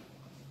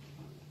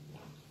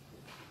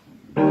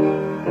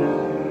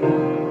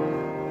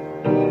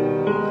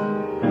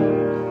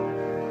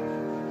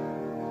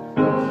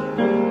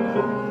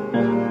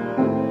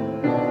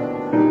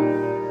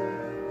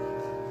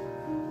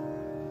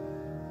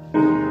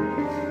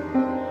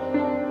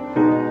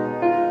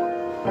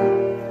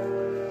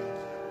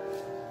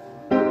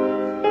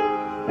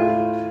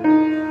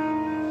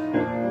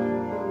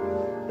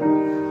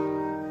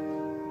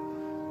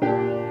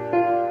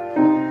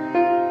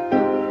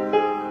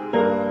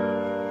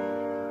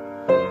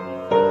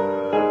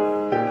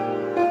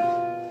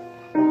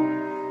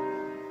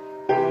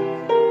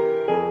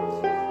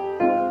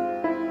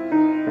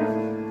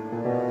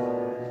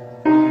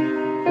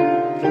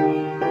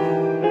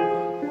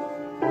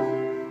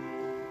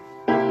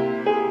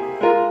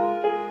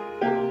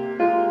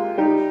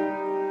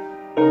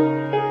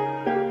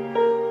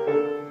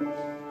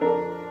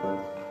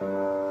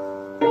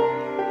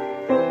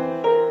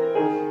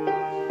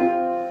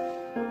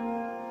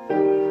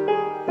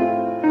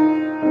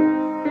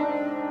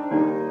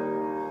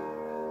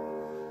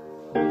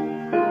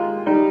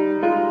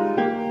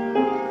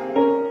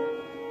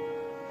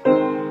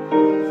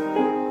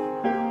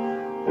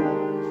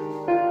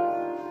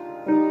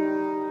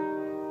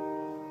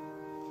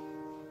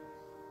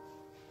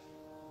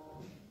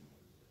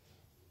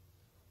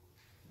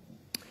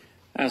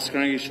 Ask the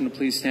congregation to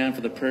please stand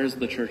for the prayers of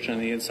the church on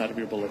the inside of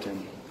your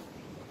bulletin.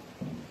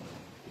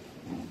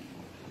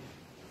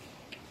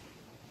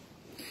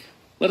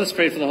 Let us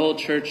pray for the whole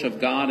church of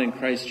God in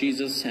Christ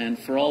Jesus and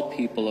for all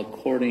people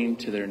according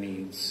to their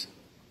needs.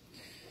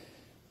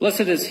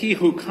 Blessed is he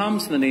who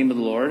comes in the name of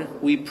the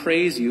Lord. We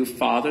praise you,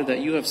 Father, that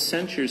you have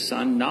sent your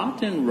Son,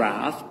 not in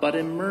wrath, but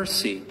in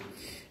mercy.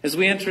 As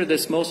we enter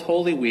this most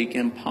holy week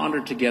and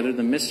ponder together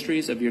the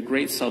mysteries of your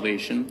great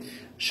salvation,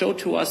 show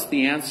to us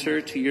the answer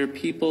to your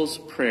people's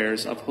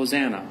prayers of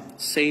Hosanna,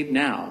 save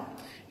now,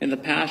 in the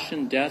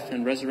passion, death,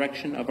 and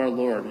resurrection of our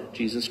Lord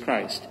Jesus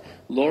Christ.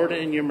 Lord,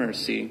 in your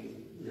mercy,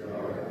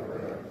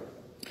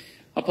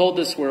 uphold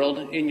this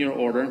world in your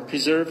order,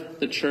 preserve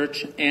the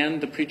church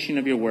and the preaching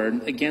of your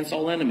word against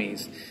all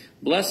enemies.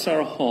 Bless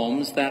our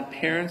homes that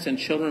parents and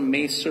children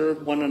may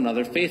serve one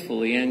another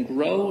faithfully and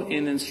grow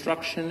in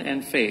instruction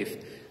and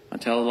faith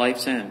until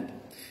life's end.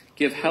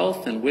 Give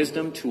health and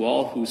wisdom to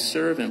all who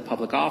serve in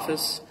public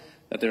office,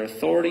 that their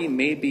authority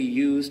may be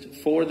used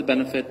for the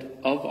benefit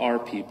of our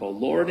people.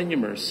 Lord, in your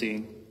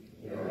mercy,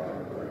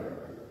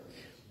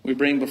 we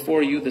bring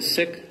before you the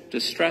sick,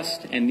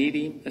 distressed, and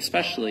needy,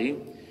 especially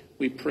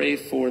we pray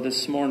for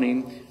this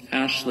morning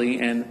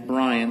Ashley and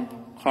Brian,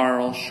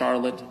 Carl,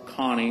 Charlotte,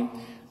 Connie,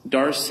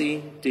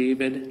 Darcy,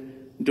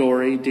 David,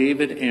 Dory,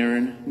 David,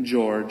 Aaron,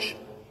 George,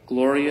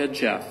 Gloria,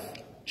 Jeff,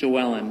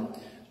 Joellen,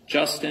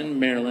 Justin,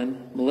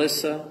 Marilyn,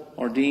 Melissa,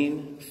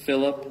 Ordine,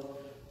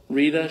 Philip,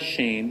 Rita,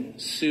 Shane,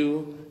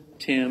 Sue,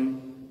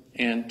 Tim,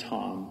 and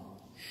Tom.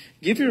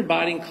 Give your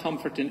abiding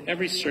comfort in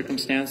every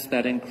circumstance,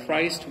 that in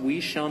Christ we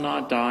shall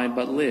not die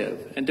but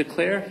live, and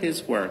declare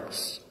his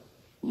works.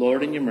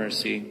 Lord, in your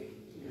mercy,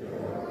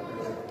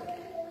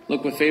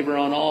 look with favor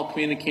on all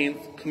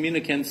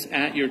communicants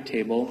at your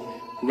table.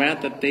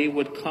 Grant that they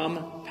would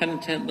come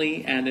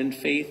penitently and in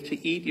faith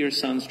to eat your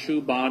Son's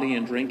true body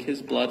and drink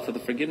his blood for the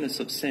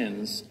forgiveness of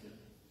sins.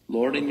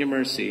 Lord, in your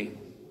mercy.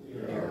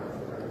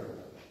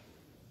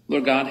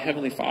 Lord God,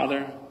 Heavenly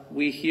Father,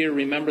 we here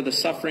remember the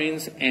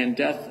sufferings and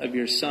death of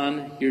your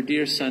Son, your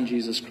dear Son,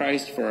 Jesus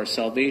Christ, for our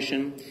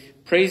salvation.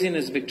 Praising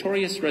his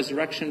victorious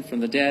resurrection from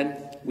the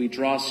dead, we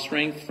draw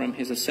strength from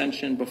his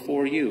ascension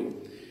before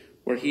you,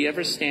 where he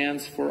ever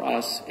stands for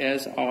us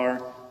as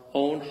our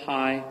own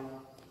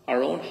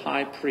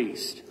high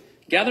priest.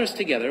 Gather us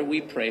together,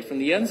 we pray, from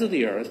the ends of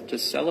the earth to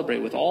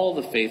celebrate with all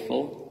the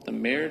faithful the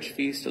marriage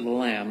feast of the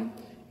Lamb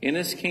in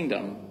his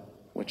kingdom,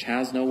 which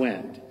has no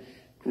end.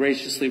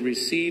 Graciously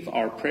receive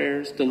our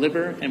prayers,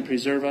 deliver and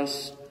preserve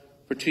us.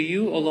 For to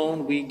you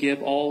alone we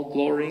give all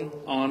glory,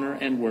 honor,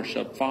 and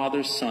worship,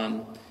 Father,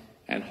 Son,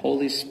 and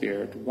Holy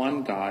Spirit,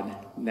 one God,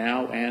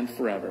 now and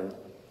forever.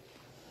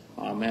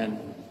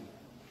 Amen.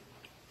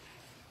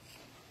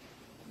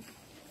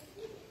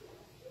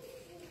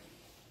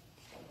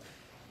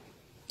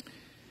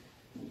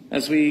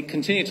 As we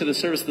continue to the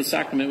service of the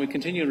sacrament, we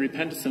continue in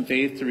repentance and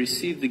faith to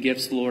receive the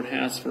gifts the Lord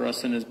has for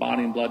us in his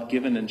body and blood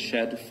given and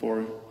shed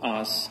for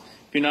us.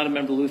 If you're not a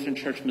member of the Lutheran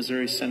Church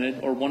Missouri Synod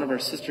or one of our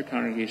sister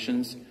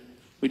congregations,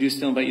 we do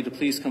still invite you to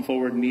please come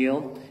forward,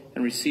 kneel,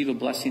 and receive a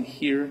blessing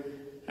here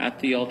at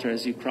the altar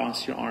as you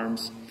cross your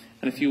arms.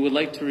 And if you would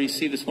like to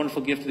receive this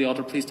wonderful gift of the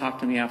altar, please talk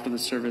to me after the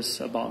service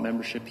about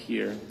membership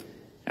here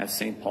at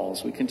St.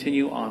 Paul's. We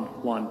continue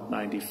on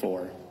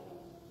 194.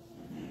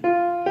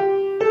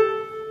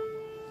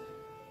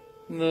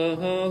 The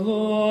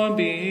Lord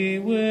be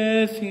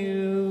with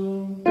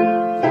you.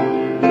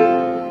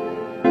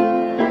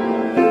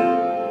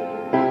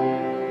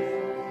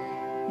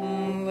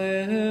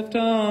 Lift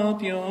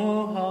up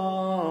your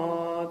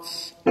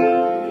hearts.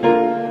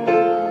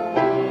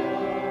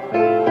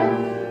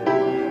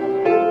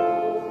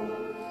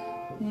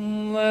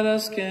 Let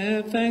us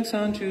give thanks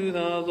unto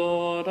the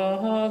Lord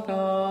our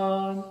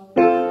God.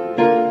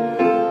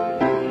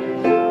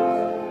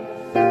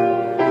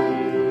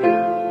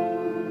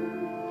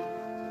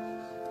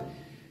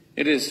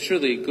 It is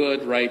truly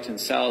good, right, and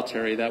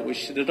salutary that we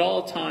should at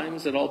all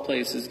times, at all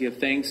places, give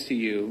thanks to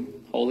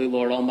you, Holy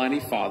Lord, Almighty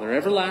Father,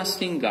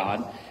 everlasting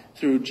God,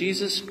 through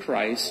Jesus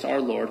Christ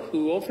our Lord,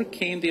 who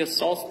overcame the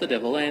assaults of the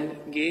devil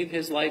and gave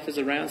his life as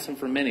a ransom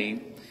for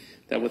many,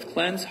 that with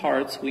cleansed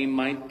hearts we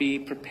might be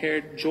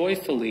prepared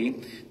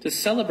joyfully to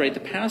celebrate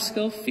the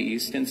Paschal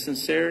feast in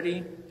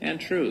sincerity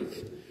and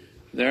truth.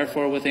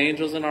 Therefore, with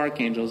angels and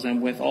archangels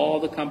and with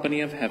all the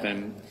company of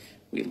heaven,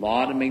 we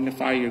laud and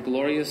magnify your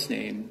glorious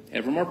name,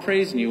 evermore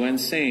praising you and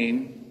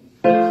saying,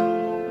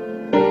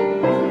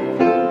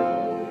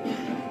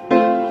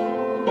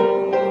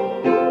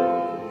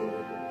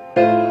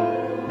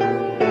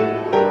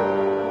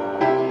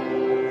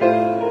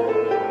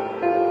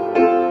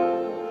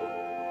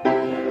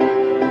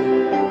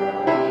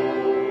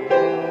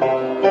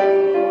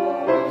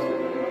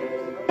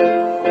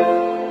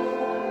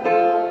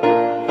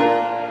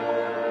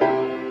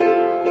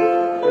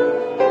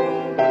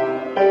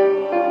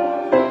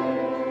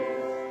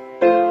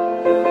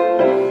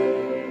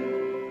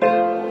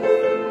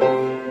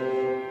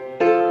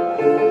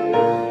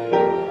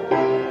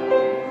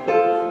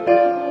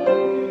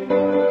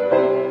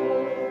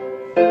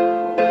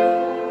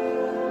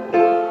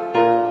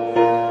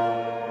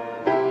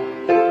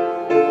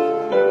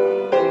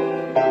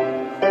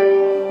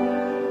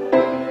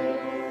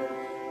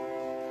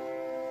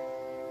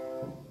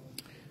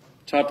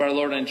 To help our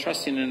Lord in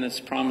trusting in his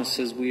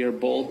promises, we are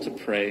bold to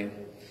pray.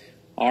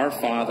 Our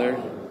Father,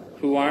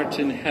 who art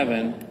in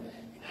heaven,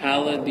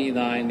 hallowed be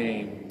thy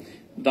name.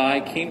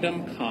 Thy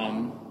kingdom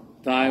come,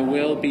 thy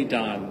will be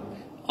done,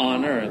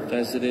 on earth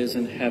as it is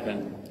in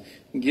heaven.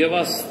 Give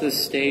us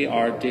this day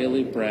our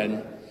daily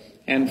bread,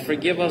 and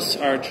forgive us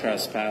our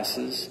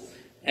trespasses,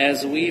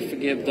 as we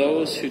forgive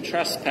those who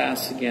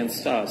trespass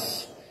against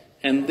us.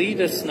 And lead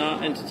us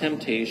not into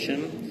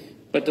temptation,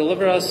 but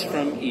deliver us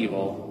from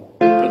evil.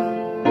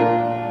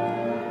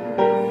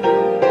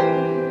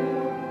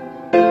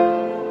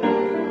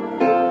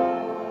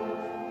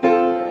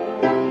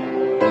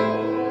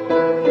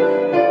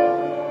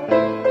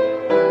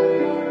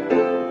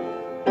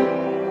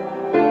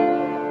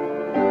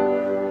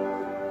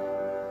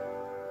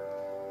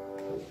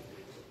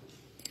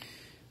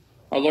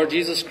 Our Lord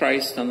Jesus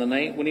Christ, on the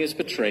night when he was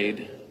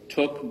betrayed,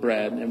 took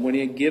bread, and when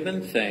he had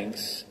given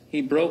thanks,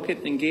 he broke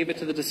it and gave it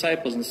to the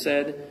disciples and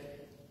said,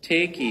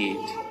 "Take, eat.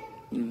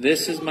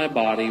 This is my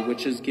body,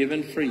 which is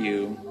given for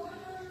you.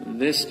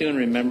 This do in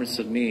remembrance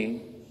of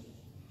me."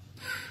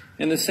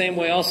 In the same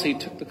way also he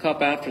took the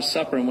cup after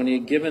supper, and when he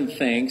had given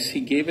thanks, he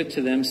gave it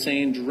to them,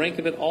 saying, "Drink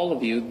of it, all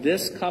of you.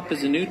 This cup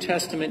is a New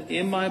Testament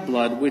in my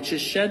blood, which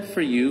is shed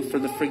for you for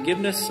the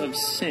forgiveness of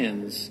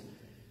sins.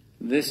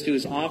 This do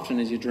as often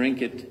as you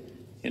drink it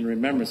in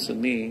remembrance of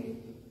me."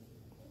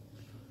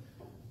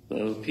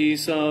 The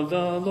peace of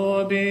the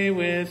Lord be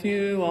with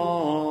you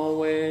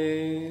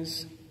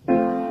always.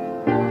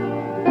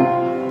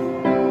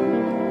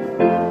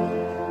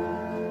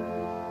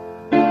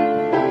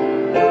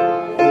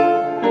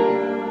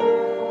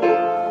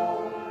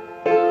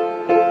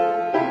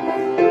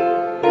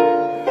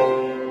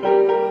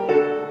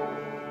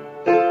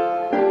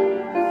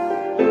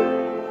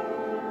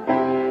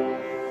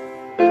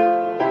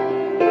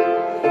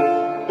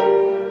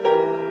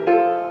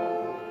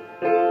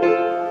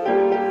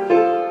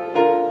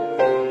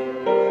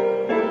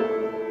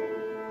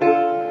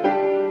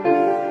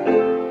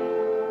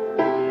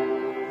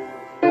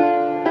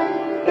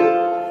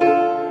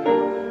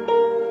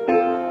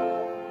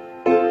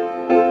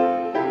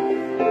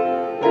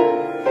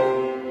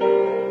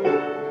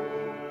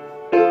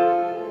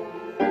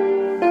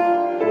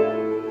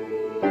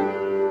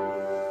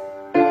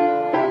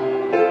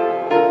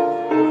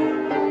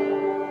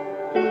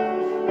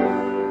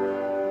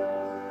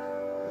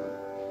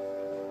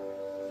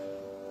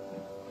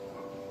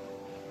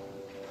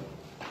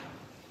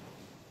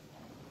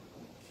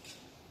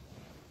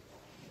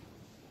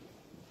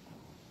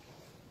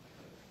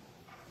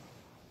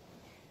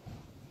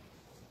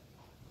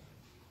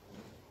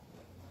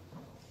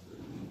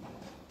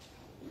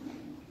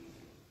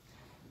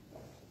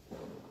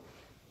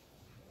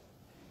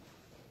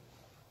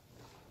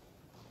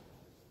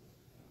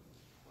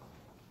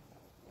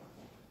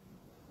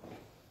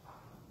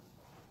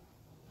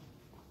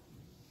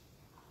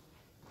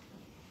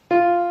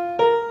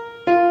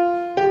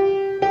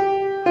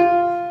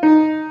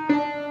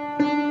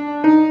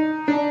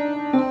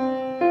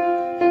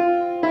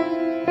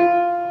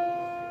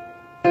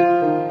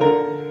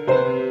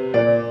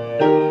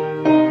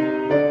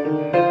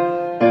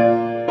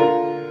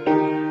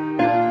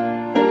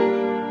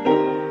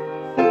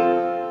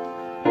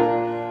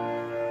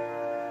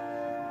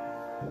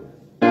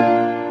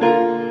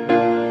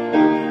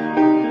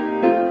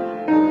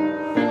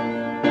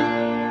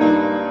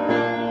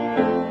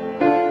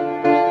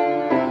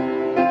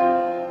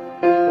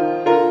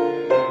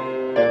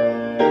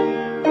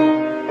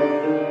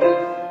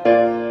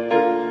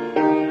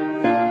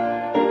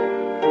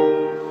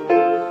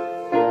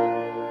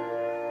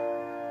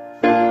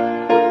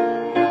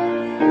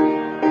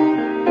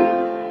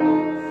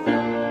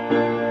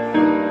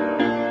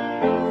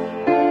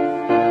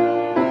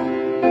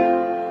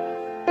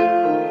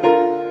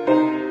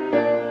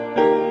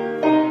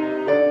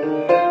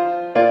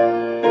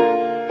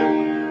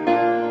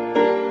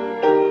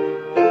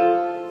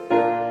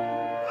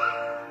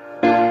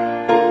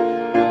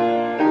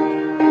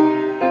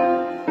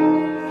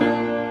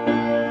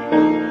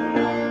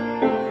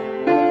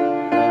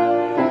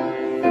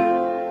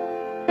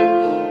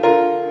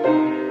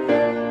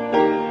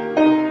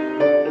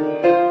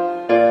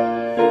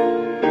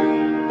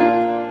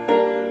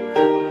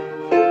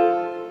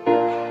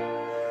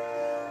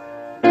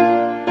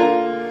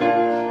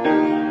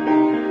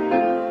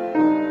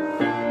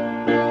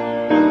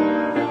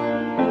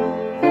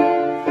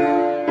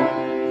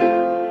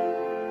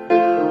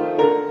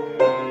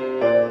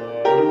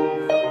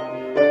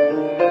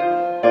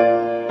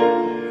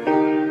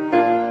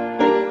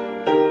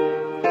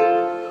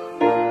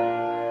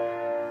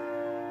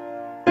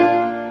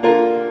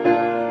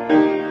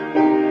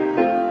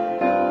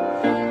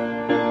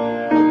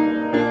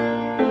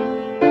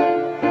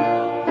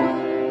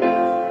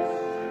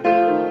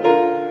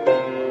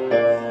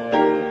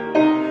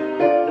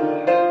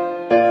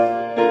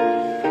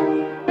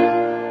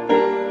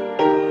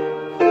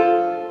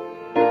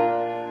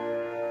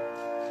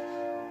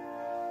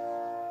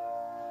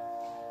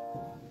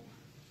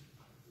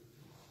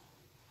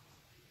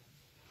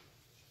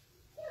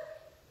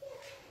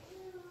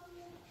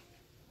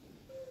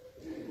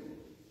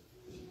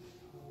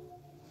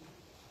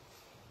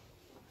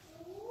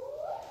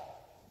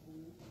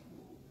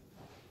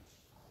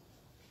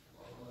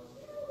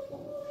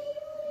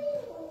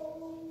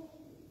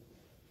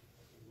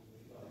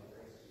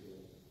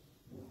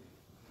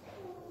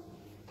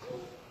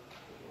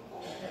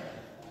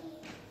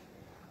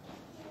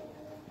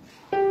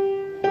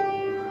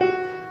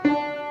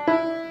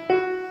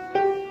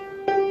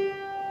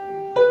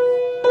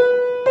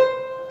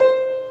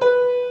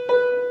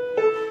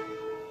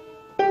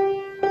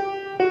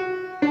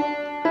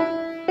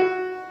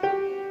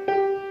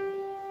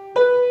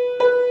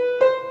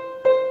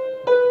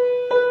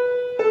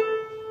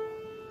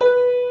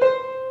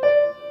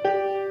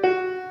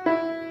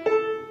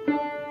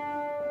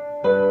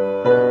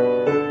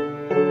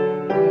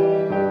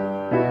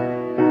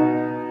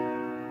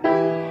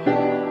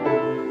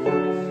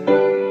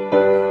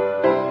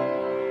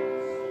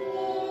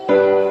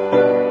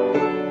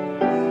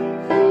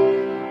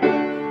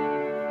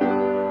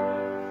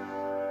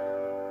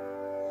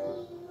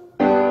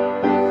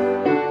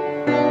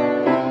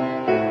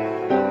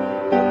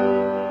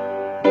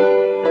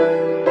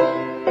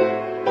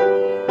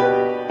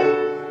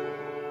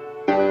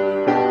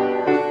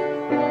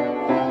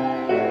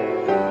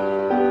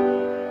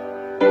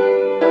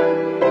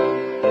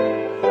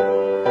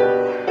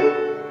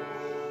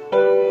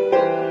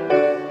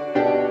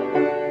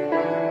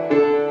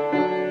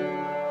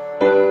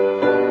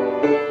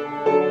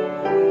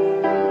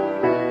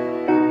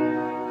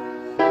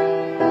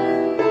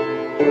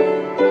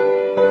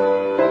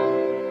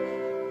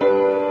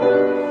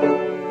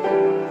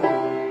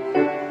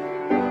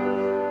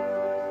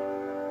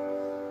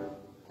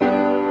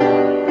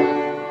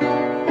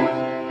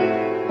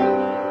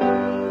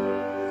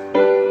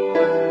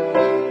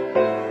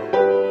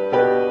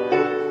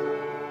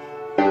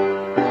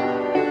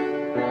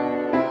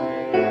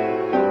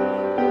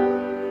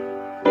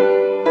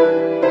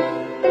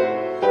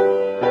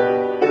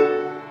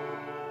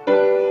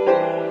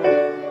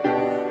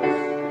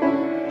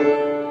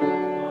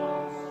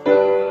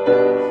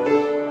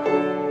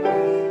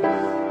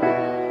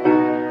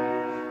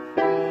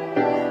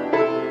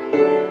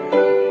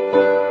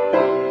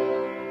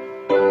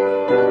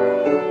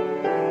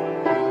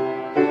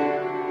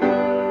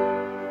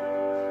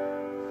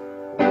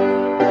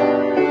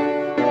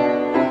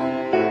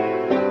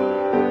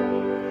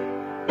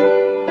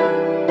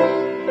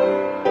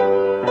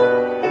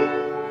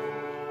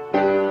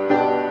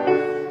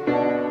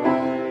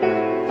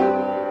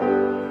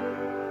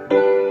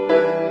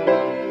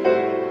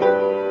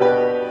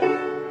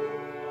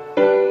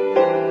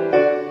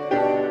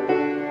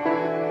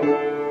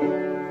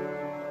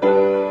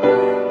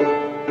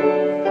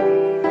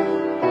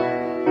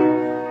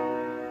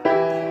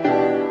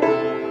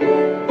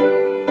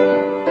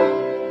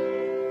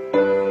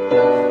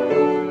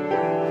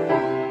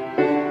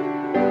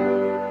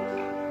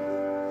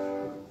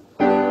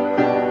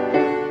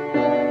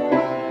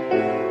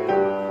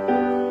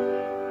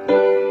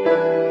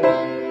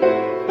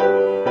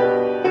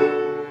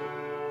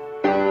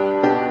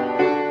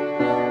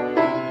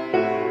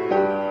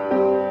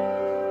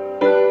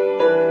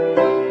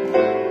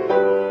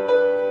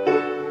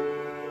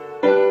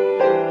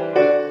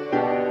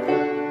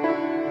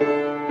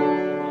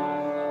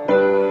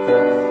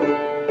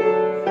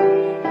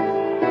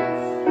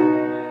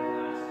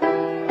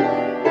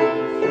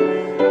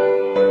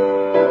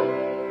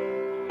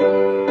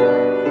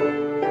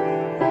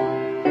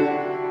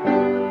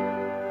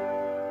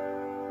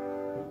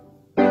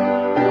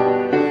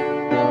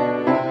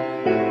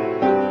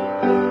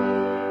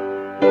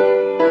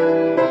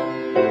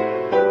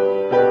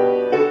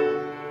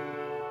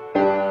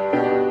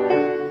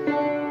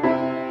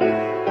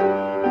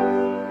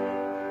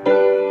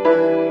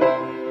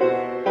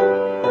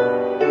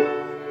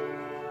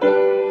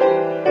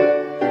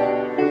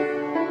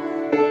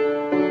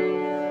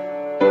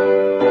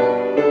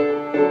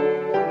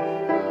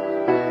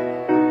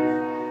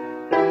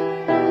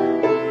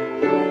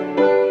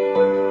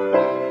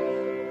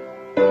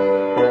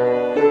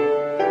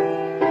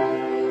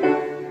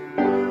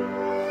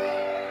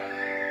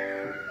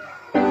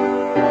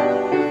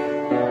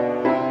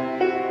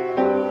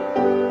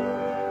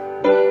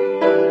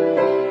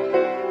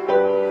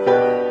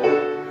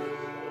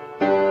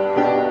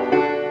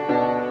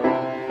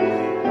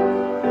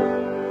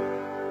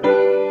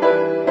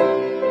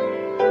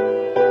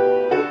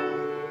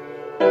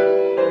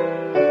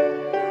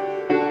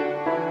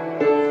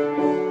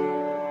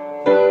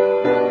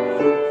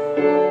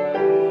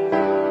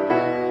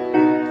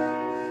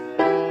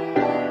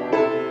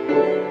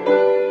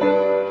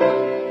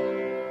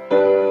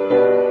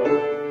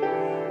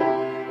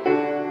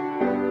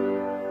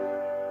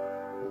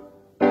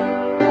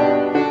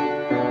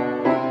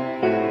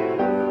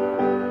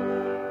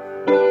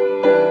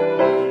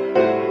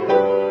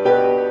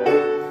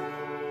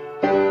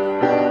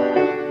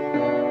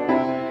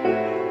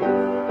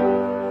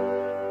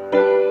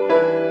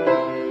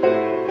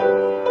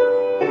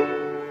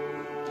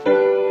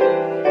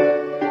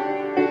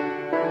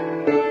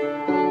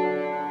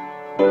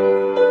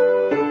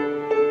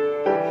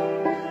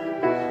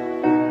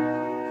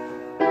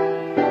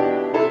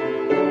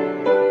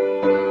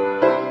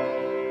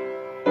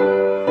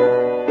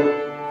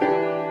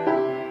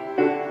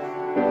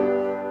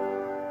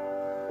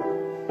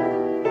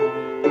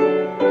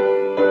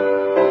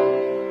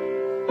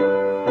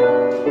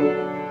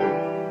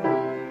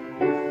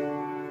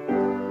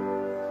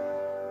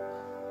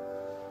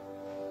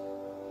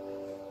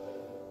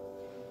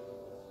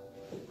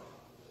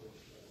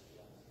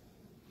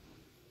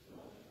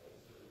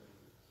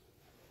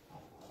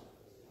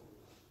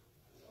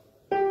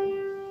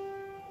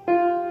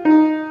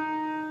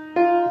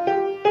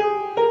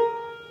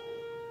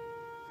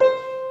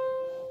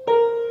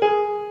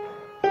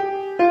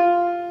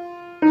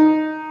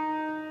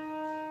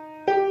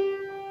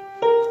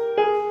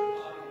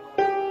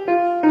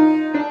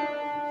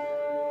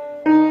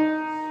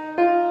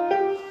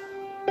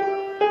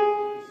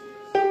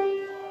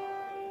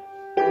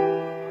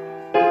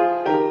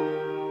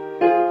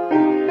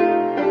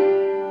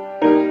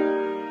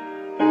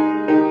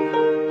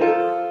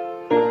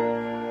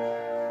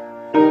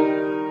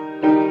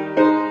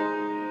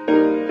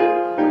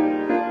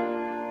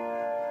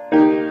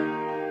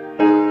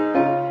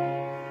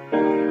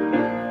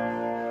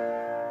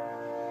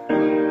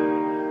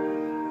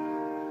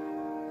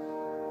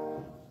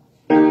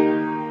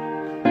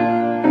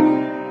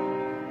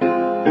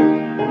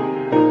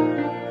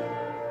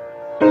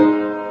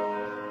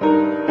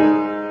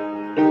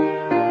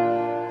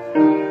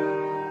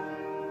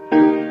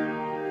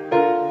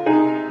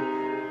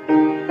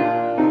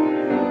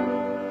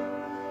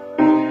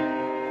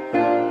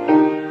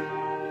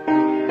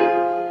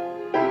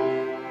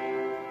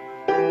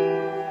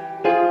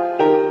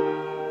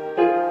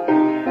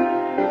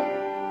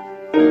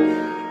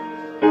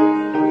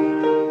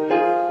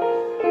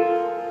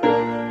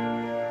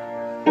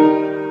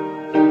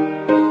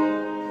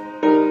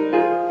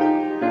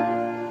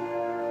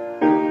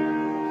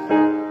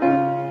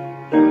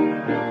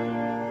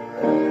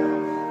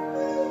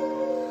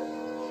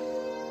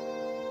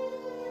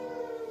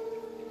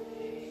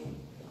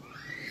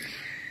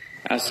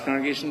 Ask the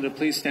congregation to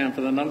please stand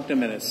for the Nunc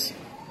Dimittis.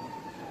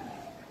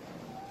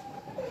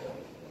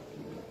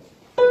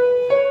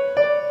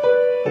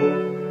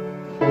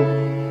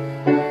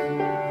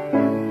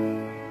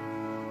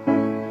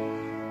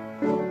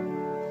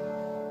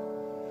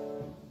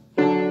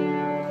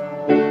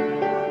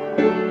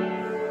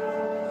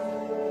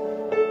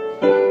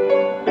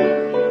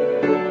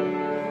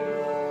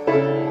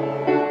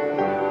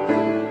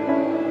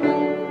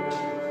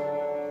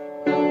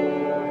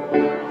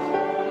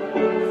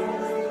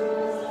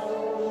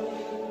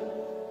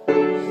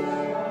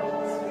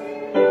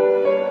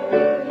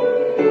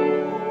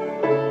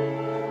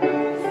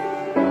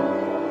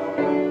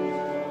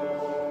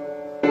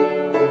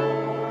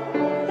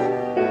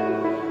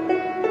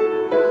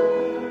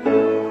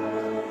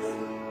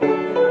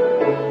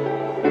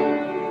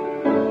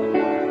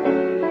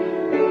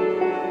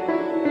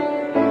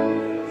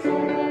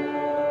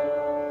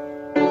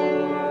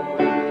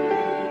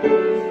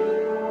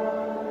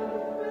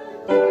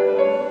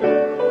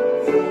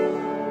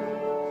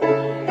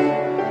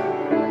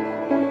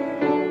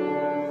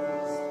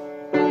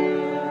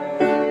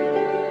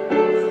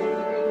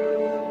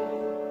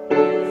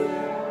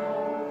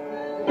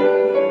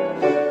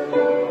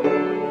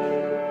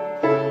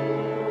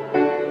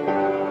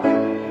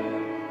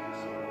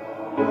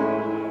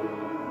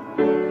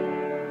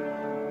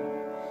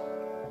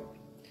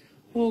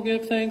 Oh,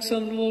 give thanks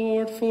unto the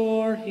Lord,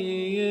 for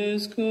he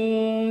is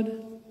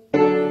good.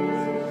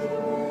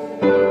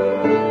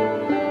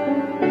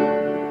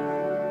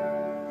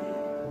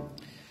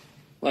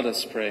 Let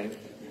us pray.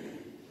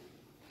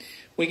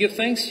 We give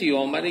thanks to you,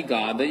 Almighty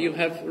God, that you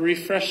have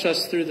refreshed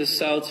us through this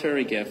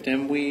salutary gift,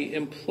 and we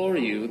implore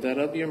you that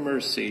of your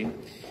mercy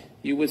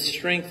you would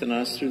strengthen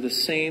us through the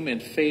same in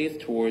faith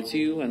towards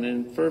you and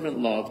in fervent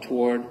love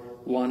toward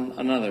one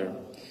another.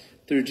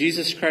 Through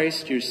Jesus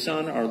Christ, your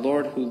Son, our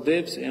Lord, who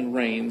lives and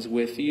reigns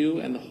with you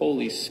and the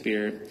Holy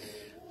Spirit,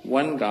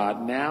 one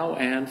God, now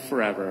and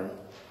forever.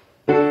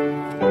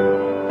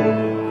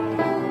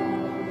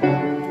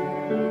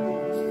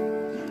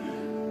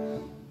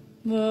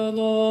 The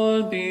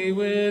Lord be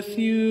with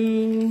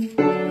you.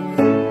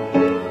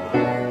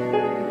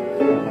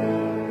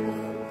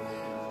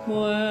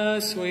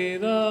 Bless we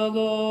the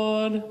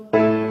Lord.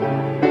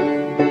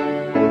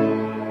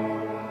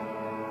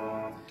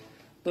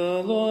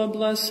 The Lord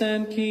bless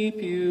and keep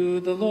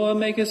you. The Lord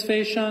make his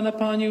face shine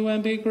upon you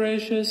and be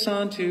gracious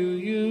unto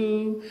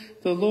you.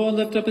 The Lord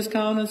lift up his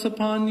countenance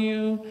upon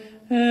you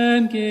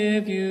and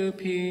give you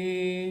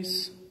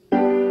peace.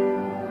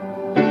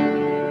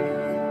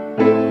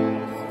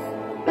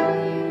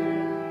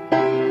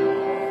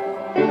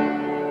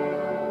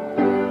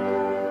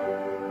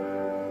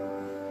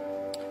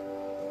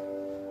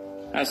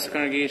 Ask the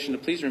congregation to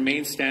please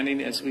remain standing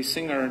as we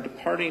sing our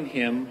departing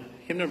hymn,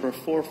 hymn number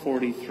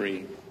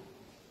 443.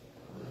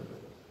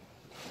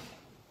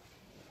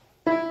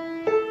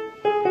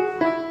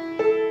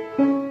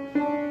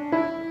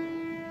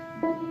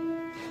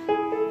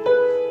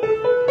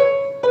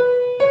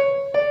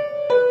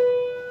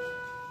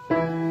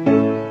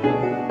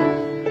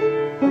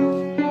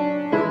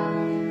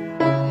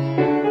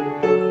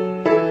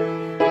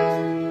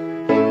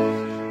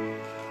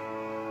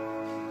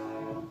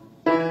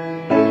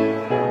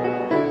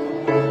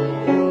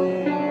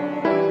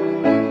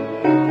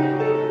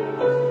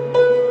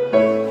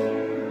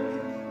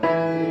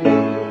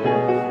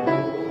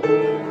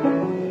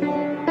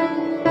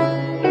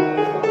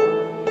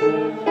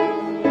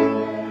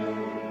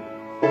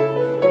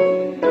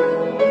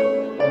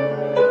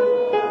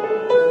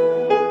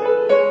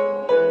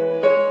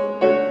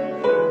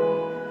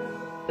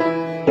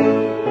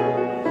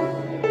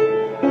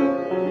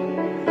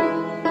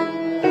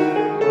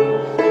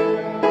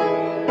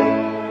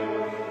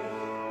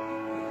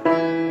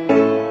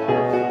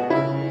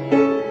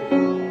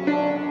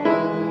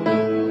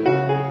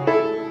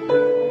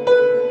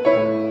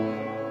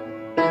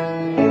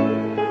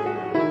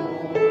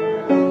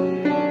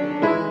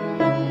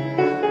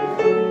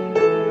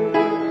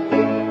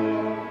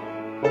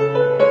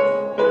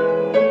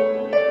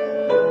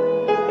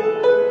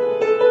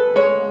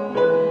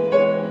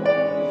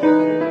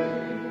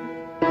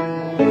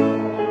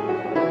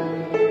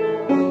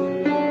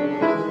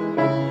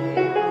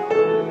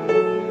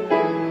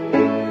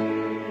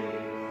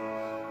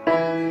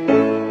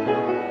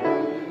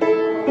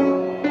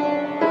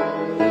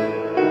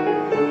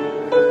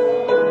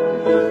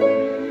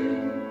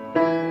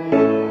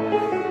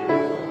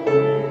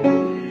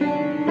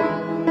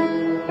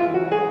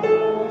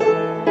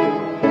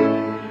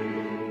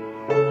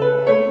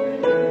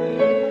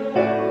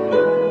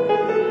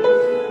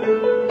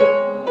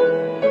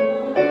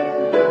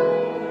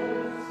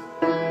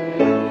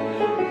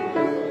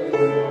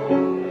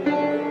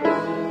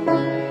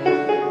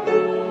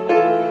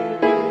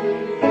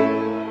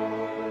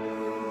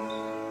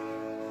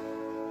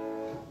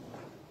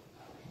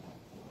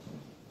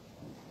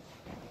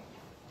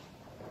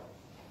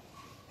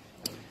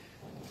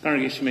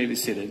 Congregation may be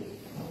seated.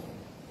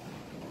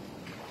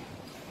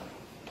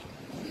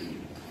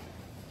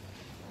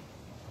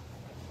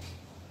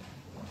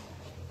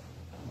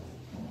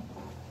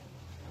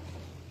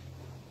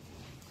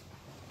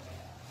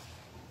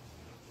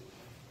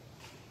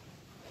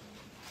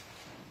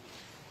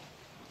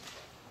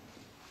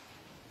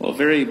 Well,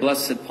 very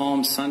blessed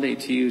Palm Sunday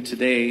to you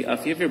today.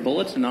 If you have your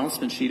bulletin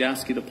announcement sheet, I'd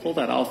ask you to pull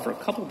that out for a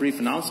couple brief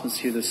announcements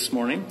here this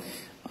morning.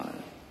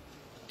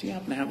 Do you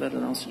happen to have that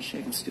announcement sheet?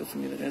 I can steal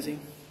from you, Desi.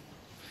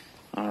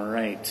 All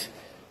right.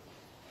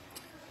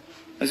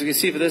 As you can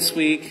see for this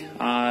week,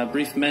 a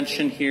brief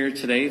mention here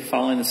today.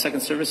 Following the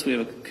second service, we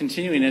have a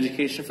continuing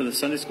education for the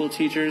Sunday school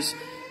teachers.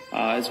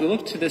 As we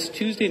look to this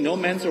Tuesday, no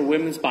men's or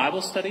women's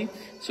Bible study,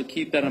 so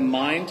keep that in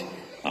mind.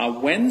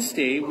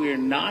 Wednesday, we are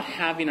not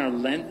having our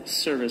Lent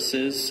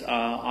services,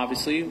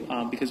 obviously,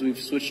 because we've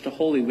switched to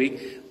Holy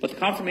Week. But the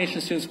confirmation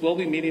students will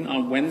be meeting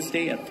on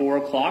Wednesday at 4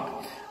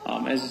 o'clock.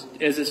 As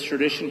is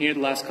tradition here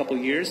the last couple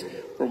of years,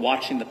 we're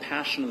watching the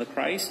Passion of the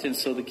Christ. And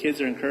so the kids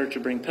are encouraged to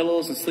bring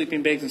pillows and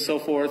sleeping bags and so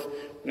forth.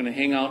 We're going to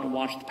hang out and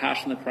watch the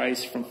Passion of the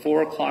Christ from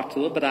 4 o'clock to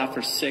a little bit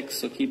after 6.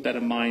 So keep that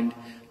in mind,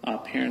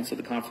 parents of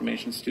the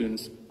confirmation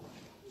students.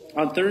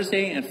 On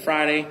Thursday and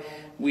Friday,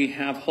 we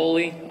have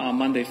Holy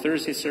Monday,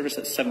 Thursday service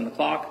at 7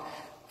 o'clock.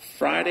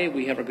 Friday,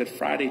 we have our Good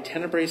Friday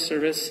Tenebrae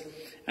service.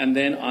 And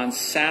then on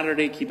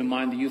Saturday, keep in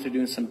mind the youth are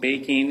doing some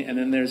baking. And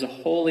then there's a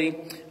Holy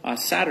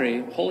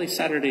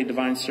Saturday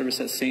Divine Service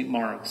at St.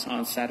 Mark's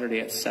on Saturday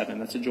at 7.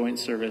 That's a joint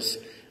service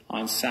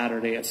on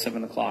Saturday at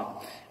 7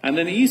 o'clock. And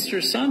then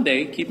Easter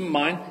Sunday, keep in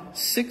mind,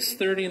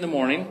 6:30 in the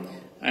morning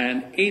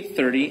and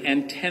 8:30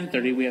 and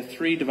 10:30. We have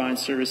 3 divine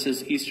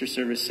services, Easter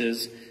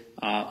services.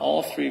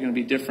 All 3 are going to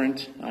be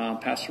different.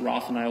 Pastor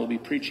Roth and I will be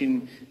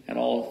preaching at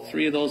all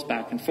 3 of those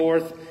back and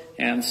forth.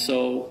 And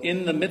so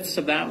in the midst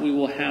of that, we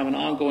will have an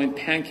ongoing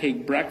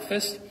pancake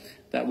breakfast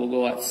that will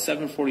go at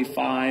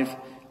 7:45.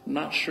 I'm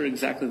not sure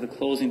exactly the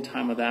closing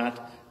time of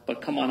that,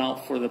 but come on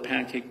out for the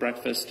pancake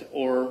breakfast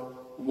or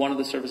one of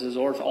the services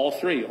or all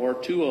 3 or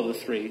 2 of the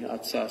 3.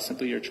 That's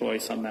simply your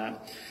choice on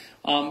that.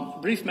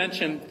 Brief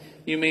mention,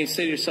 you may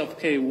say to yourself,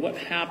 okay, what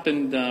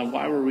happened?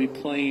 Why were we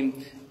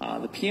playing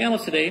the piano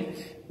today?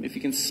 If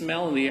you can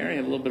smell in the air, you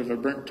have a little bit of a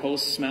burnt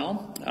toast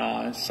smell.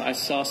 So I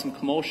saw some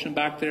commotion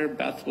back there.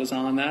 Beth was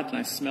on that, and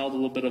I smelled a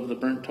little bit of the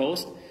burnt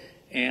toast.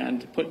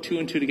 And put 2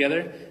 and 2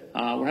 together,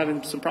 we're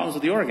having some problems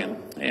with the organ.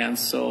 And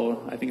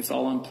so I think it's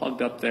all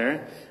unplugged up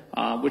there,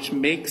 which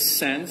makes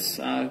sense.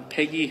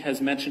 Peggy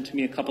has mentioned to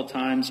me a couple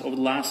times over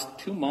the last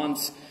 2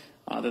 months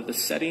that the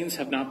settings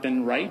have not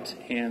been right.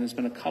 And there's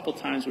been a couple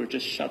times where it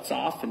just shuts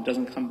off and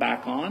doesn't come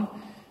back on.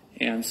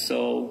 And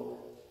so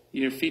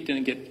your feet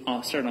didn't get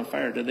started on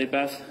fire, did they,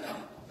 Beth?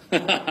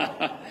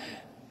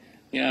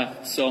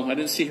 Yeah, so I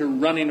didn't see her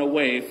running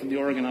away from the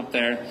organ up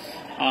there.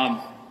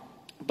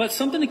 But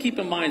something to keep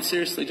in mind,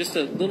 seriously, just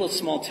a little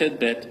small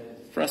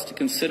tidbit for us to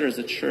consider as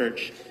a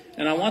church.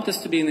 And I want this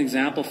to be an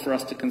example for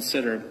us to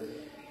consider.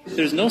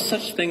 There's no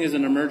such thing as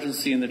an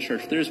emergency in the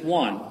church. There's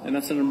one, and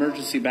that's an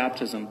emergency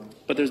baptism.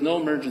 But there's no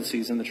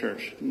emergencies in the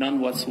church, none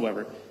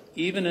whatsoever.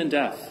 Even in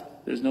death,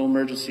 there's no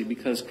emergency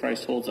because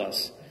Christ holds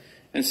us.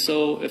 And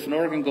so if an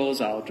organ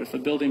goes out, if a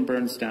building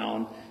burns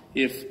down,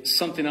 if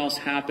something else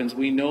happens,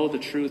 we know the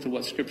truth of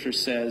what Scripture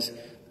says.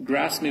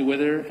 Grass may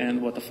wither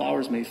and what the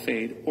flowers may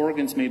fade.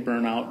 Organs may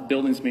burn out,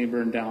 buildings may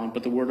burn down,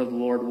 but the word of the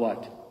Lord,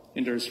 what?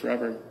 Endures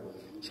forever.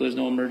 So there's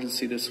no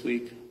emergency this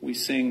week. We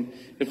sing.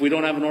 If we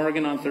don't have an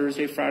organ on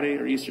Thursday, Friday,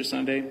 or Easter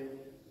Sunday,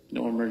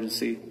 no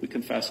emergency. We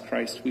confess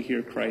Christ. We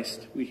hear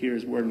Christ. We hear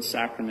his word and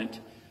sacrament.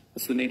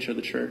 That's the nature of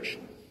the church.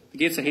 The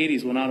gates of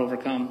Hades will not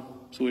overcome,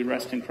 so we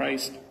rest in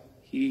Christ.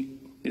 He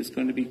is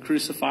going to be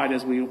crucified,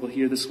 as we will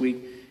hear this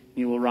week.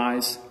 He will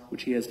rise,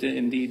 which he has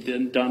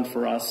indeed done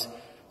for us.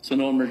 So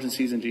no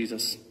emergencies in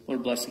Jesus.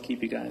 Lord bless and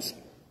keep you guys.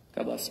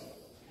 God bless.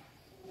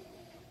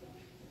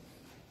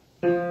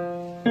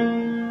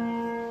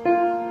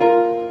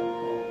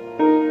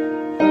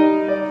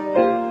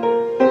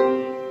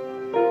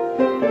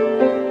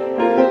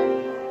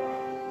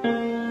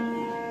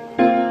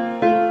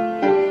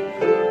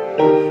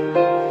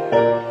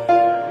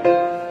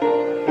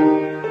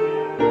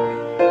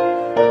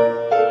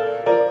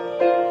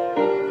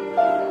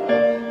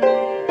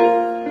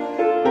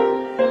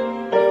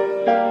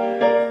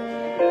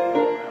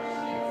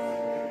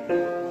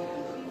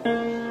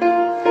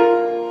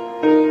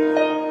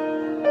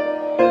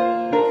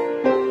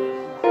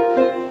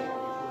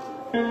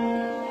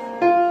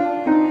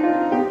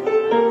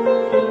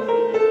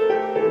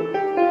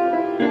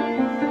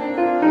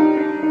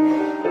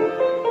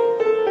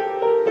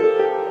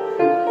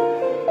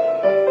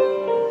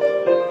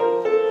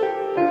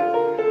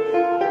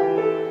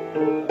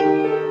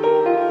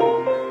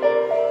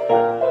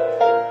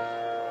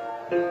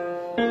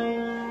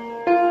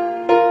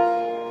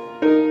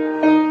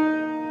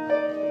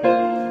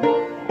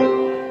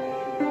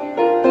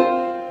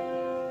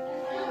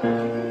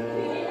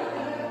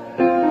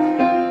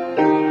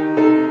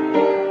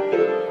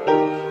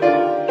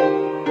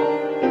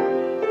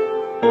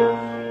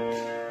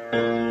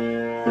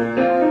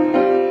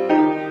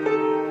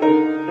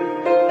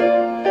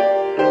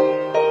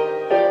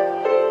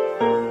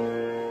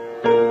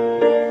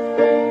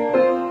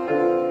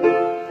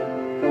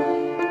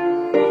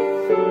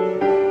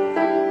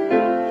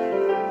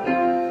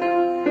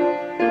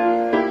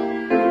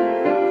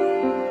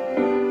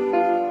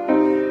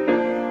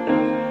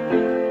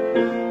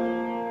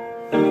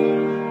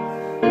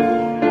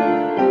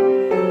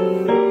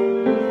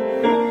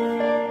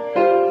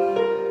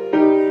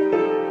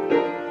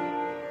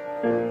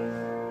 Amen.